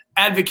of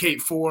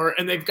advocate for.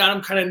 And they've got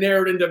them kind of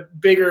narrowed into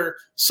bigger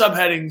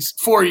subheadings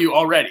for you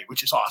already,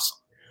 which is awesome.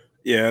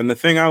 Yeah, and the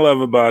thing I love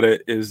about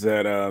it is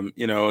that,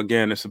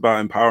 again, it's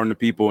about empowering the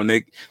people, and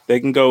they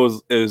can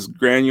go as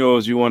granular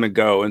as you want to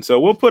go. And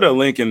so we'll put a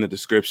link in the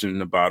description in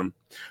the bottom.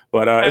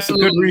 But it's a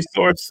good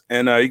resource,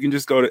 and you can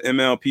just go to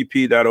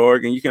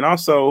mlpp.org, and you can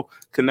also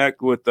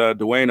connect with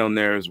Dwayne on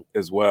there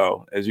as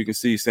well. As you can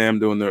see, Sam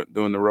doing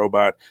the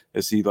robot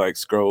as he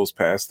scrolls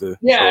past the.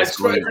 Yeah, if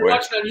you're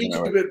watching on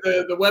YouTube,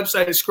 the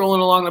website is scrolling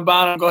along the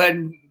bottom. Go ahead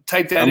and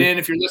type that in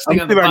if you're listening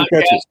on the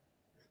podcast.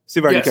 See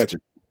if I can catch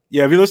it.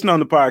 Yeah, if you're listening on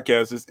the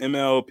podcast, it's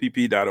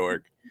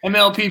mlpp.org.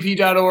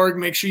 mlpp.org.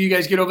 Make sure you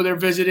guys get over there,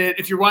 visit it.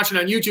 If you're watching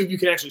on YouTube, you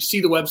can actually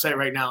see the website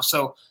right now.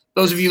 So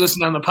those of you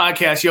listening on the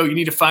podcast, you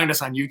need to find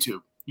us on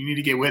YouTube. You need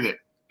to get with it.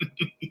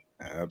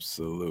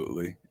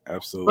 Absolutely.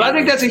 But I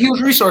think that's a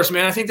huge resource,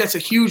 man. I think that's a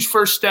huge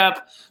first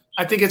step.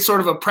 I think it's sort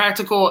of a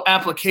practical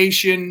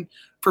application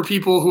for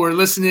people who are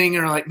listening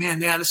and are like, man,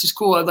 yeah, this is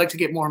cool. I'd like to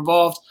get more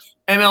involved.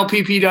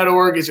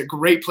 mlpp.org is a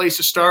great place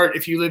to start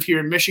if you live here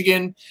in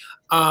Michigan.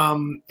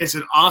 It's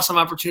an awesome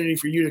opportunity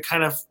for you to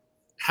kind of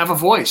have a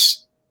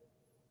voice.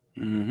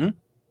 Mm-hmm.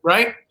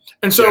 Right?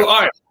 And so, all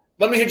right,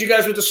 let me hit you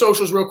guys with the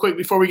socials real quick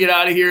before we get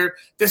out of here.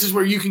 This is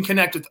where you can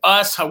connect with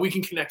us, how we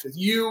can connect with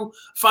you.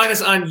 Find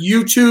us on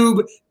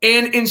YouTube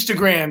and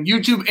Instagram.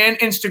 YouTube and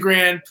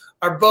Instagram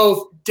are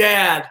both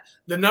Dad,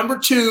 the number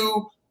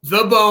 2,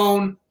 The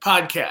Bone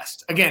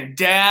Podcast. Again,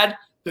 Dad,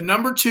 the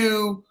number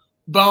 2,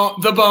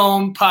 The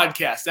Bone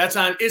Podcast. That's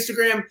on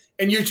Instagram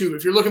and YouTube.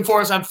 If you're looking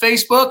for us on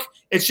Facebook,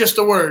 it's just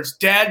the words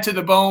Dad to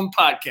the Bone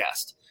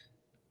Podcast.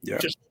 Yeah.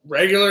 Just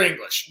regular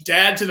English.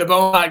 Dad to the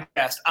Bone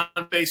Podcast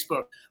on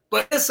Facebook.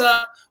 But this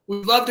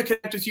we'd love to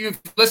connect with you. If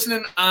you're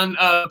listening on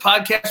a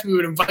podcast, we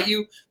would invite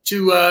you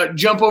to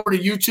jump over to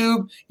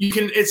YouTube. You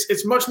can.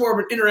 It's much more of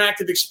an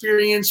interactive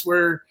experience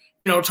where,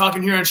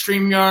 talking here on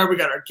StreamYard, we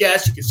got our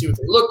guests. You can see what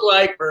they look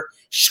like. We're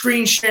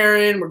screen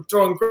sharing. We're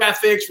throwing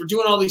graphics. We're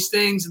doing all these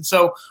things. And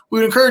so we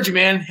would encourage you,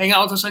 man, hang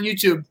out with us on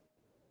YouTube.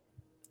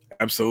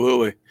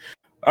 Absolutely.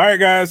 All right,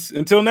 guys.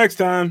 Until next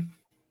time.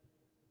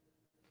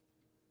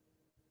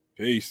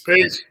 Peace.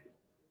 Peace.